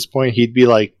goop at this point. He'd be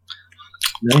like,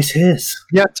 nice hiss.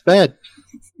 Yeah, it's bad.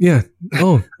 Yeah.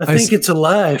 Oh, I think it's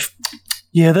alive.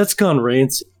 Yeah, that's gone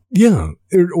rancid. Yeah.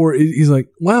 Or he's like,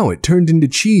 wow, it turned into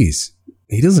cheese.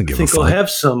 He doesn't give a fuck. I think I'll have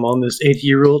some on this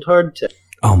 80-year-old hardtack.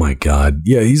 Oh my God.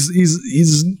 Yeah,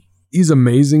 he's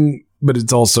amazing, but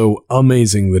it's also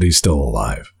amazing that he's still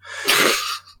alive.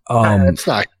 It's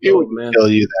not. It would kill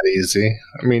you that easy.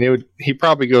 I mean, he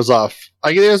probably goes off.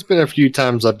 There's been a few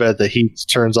times I bet that he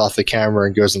turns off the camera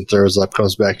and goes and throws up,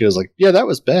 comes back and is like, yeah, that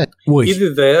was bad. Well,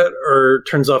 either that or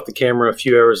turns off the camera a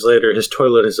few hours later, his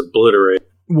toilet is obliterated.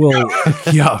 Well,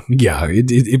 yeah.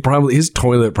 It probably, his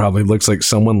toilet probably looks like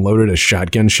someone loaded a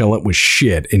shotgun shell up with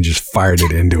shit and just fired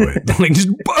it into it, like just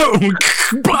boom,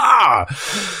 blah.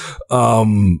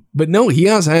 But no, he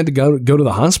has had to go to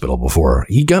the hospital before.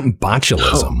 He got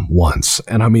botulism once,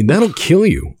 and I mean that'll kill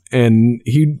you. And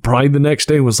he probably the next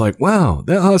day was like, "Wow,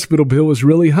 that hospital bill was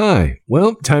really high.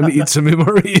 Well, time to eat some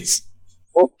MREs."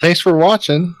 Well, thanks for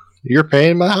watching. You're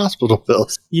paying my hospital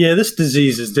bills. Yeah, this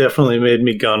disease has definitely made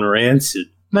me gone rancid.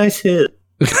 Nice hit.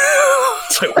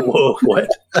 It's like, whoa, what?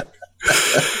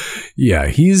 Yeah,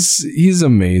 he's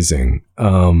amazing.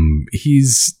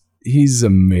 He's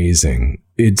amazing.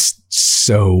 It's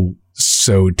so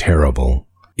terrible.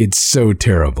 It's so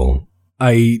terrible.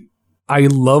 I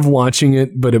love watching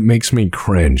it, but it makes me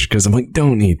cringe because I'm like,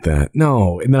 don't eat that.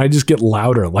 No. And then I just get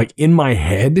louder. Like in my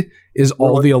head is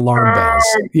all the alarm bells.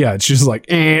 Yeah, it's just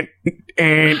like, and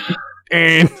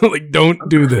like, don't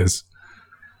do this.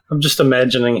 I'm just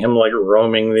imagining him like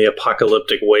roaming the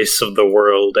apocalyptic wastes of the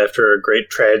world after a great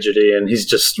tragedy, and he's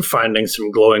just finding some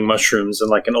glowing mushrooms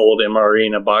and like an old MRE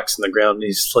in a box in the ground. And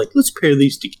he's like, let's pair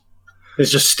these together.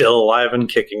 He's just still alive and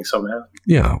kicking somehow.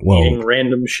 Yeah, well, eating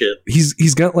random shit.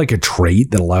 He's got like a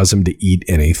trait that allows him to eat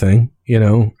anything. You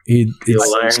know, the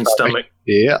iron stomach.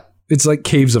 Yeah. It's like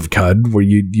Caves of Cud, where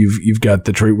you've got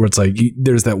the trait where it's like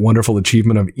there's that wonderful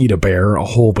achievement of eat a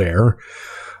whole bear.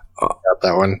 Got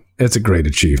that one. It's a great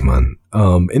achievement.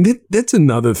 And that's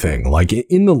another thing. Like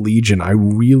in the Legion, I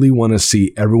really want to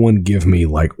see everyone give me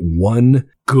like one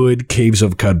good Caves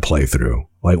of Cud playthrough,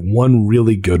 like one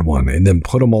really good one, and then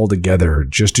put them all together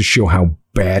just to show how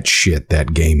bad shit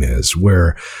that game is.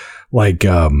 Where like,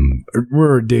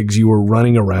 Diggs, you were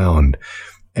running around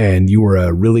and you were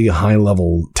a really high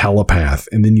level telepath,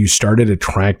 and then you started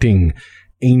attracting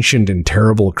ancient and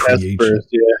terrible creatures.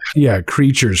 Yeah,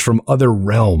 creatures from other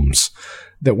realms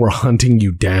that were hunting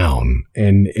you down,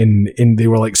 and they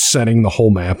were like setting the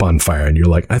whole map on fire, and you're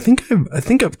like, I think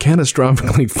I've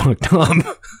catastrophically fucked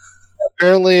up.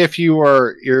 Apparently, if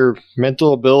your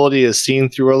mental ability is seen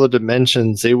through other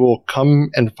dimensions, they will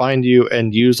come and find you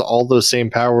and use all those same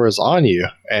powers on you,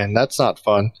 and that's not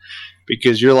fun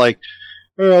because you're like,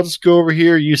 oh, I'll just go over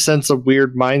here. You sense a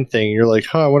weird mind thing. You're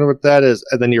like, I wonder what that is.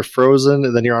 And then you're frozen,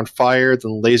 and then you're on fire,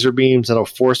 then laser beams and a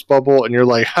force bubble, and you're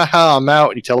like, haha, I'm out.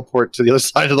 And you teleport to the other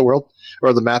side of the world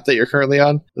or the map that you're currently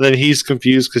on. And then he's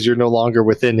confused because you're no longer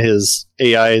within his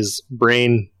AI's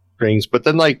brain rings. But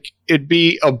then, like, it'd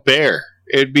be a bear.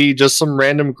 It'd be just some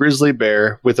random grizzly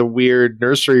bear with a weird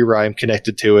nursery rhyme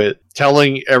connected to it,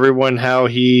 telling everyone how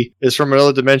he is from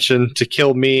another dimension to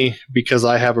kill me because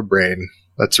I have a brain.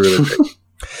 That's really big.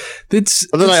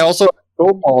 But then I also have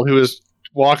Goldball, who is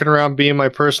walking around being my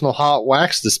personal hot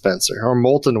wax dispenser or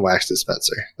molten wax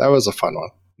dispenser. That was a fun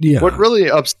one. Yeah. What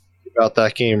really upset me about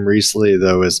that game recently,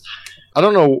 though, is I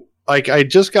don't know. Like, I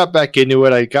just got back into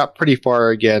it. I got pretty far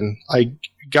again. I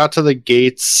got to the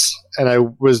gates and I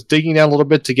was digging down a little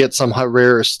bit to get some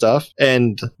rarer stuff.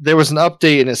 And there was an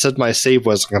update and it said my save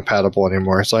wasn't compatible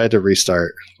anymore. So I had to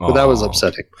restart. But that was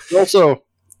upsetting. Also,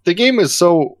 the game is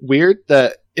so weird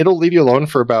that it'll leave you alone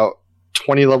for about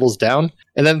 20 levels down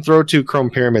and then throw 2 chrome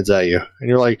pyramids at you. And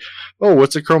you're like, oh,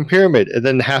 what's a chrome pyramid? And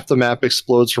then half the map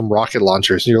explodes from rocket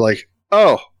launchers. And you're like,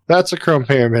 oh, that's a chrome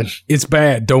pyramid. It's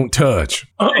bad. Don't touch.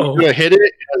 Uh-oh. You hit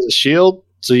it as a shield,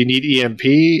 so you need EMP.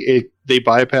 They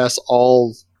bypass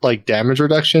all like damage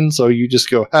reduction, so you just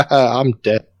go, haha, I'm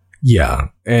dead. Yeah,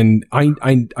 and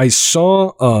I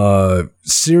saw a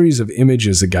series of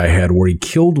images a guy had where he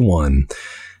killed one,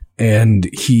 and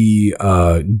he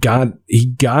got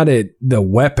the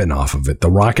weapon off of it,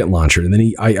 the rocket launcher, and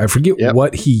then I forget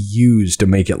what he used to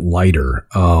make it lighter.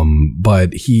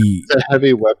 But he the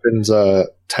heavy weapons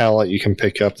talent you can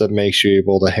pick up that makes you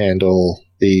able to handle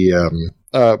the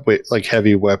like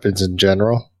heavy weapons in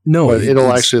general. No, but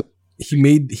it'll actually. He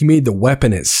made the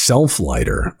weapon itself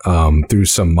lighter through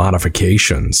some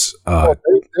modifications.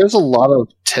 There's a lot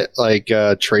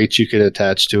of traits you could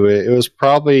attach to it. It was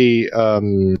probably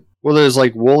there's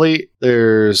like woolly,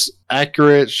 there's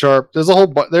accurate, sharp. There's a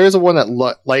whole there is a one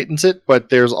that lightens it, but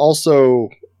there's also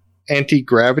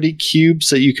anti-gravity cubes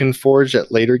that you can forge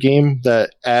at later game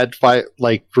that add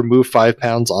remove 5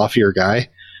 pounds off your guy,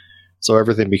 so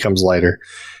everything becomes lighter.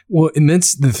 Well, and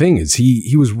that's the thing is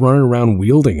he was running around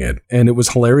wielding it, and it was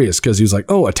hilarious because he was like,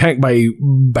 "Oh, attacked by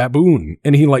baboon,"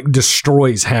 and he like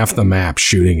destroys half the map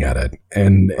shooting at it.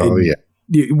 And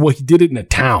he did it in a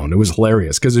town. It was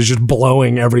hilarious because it's just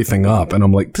blowing everything up, and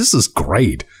I'm like, "This is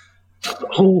great."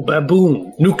 Oh,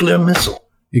 baboon, nuclear missile.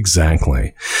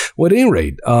 Exactly. Well, at any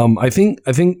rate, I think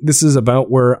this is about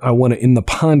where I want to end the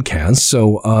podcast.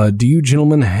 So, do you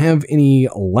gentlemen have any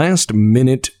last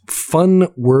minute fun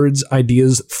words,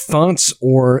 ideas, thoughts,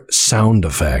 or sound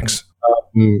effects?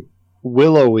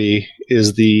 Willowy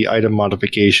is the item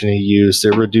modification he used.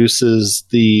 It reduces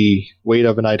the weight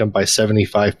of an item by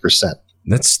 75%.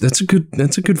 That's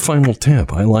a good final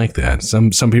tip. I like that.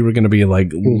 Some people are going to be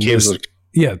like.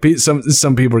 Yeah,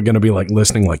 some people are going to be like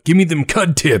listening, like, give me them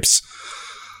CUD tips.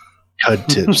 CUD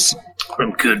tips.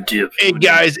 From CUD tips. Hey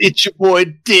guys, it's your boy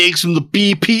Diggs from the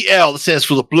BPL. That stands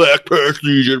for the Black Purse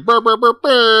Legion.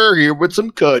 Here with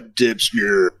some CUD tips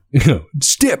here.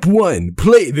 Step 1,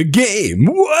 play the game.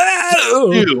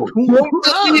 Wow! You won't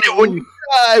delete it when you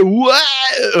die.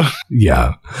 Wow!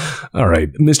 Yeah. All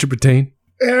right, Mr. Pertain.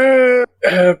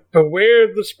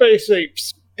 Beware the space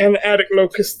apes and the attic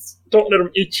locusts. Don't let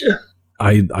them eat you.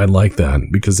 I like that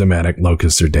because the attic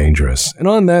locusts are dangerous. And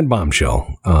on that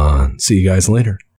bombshell, see you guys later.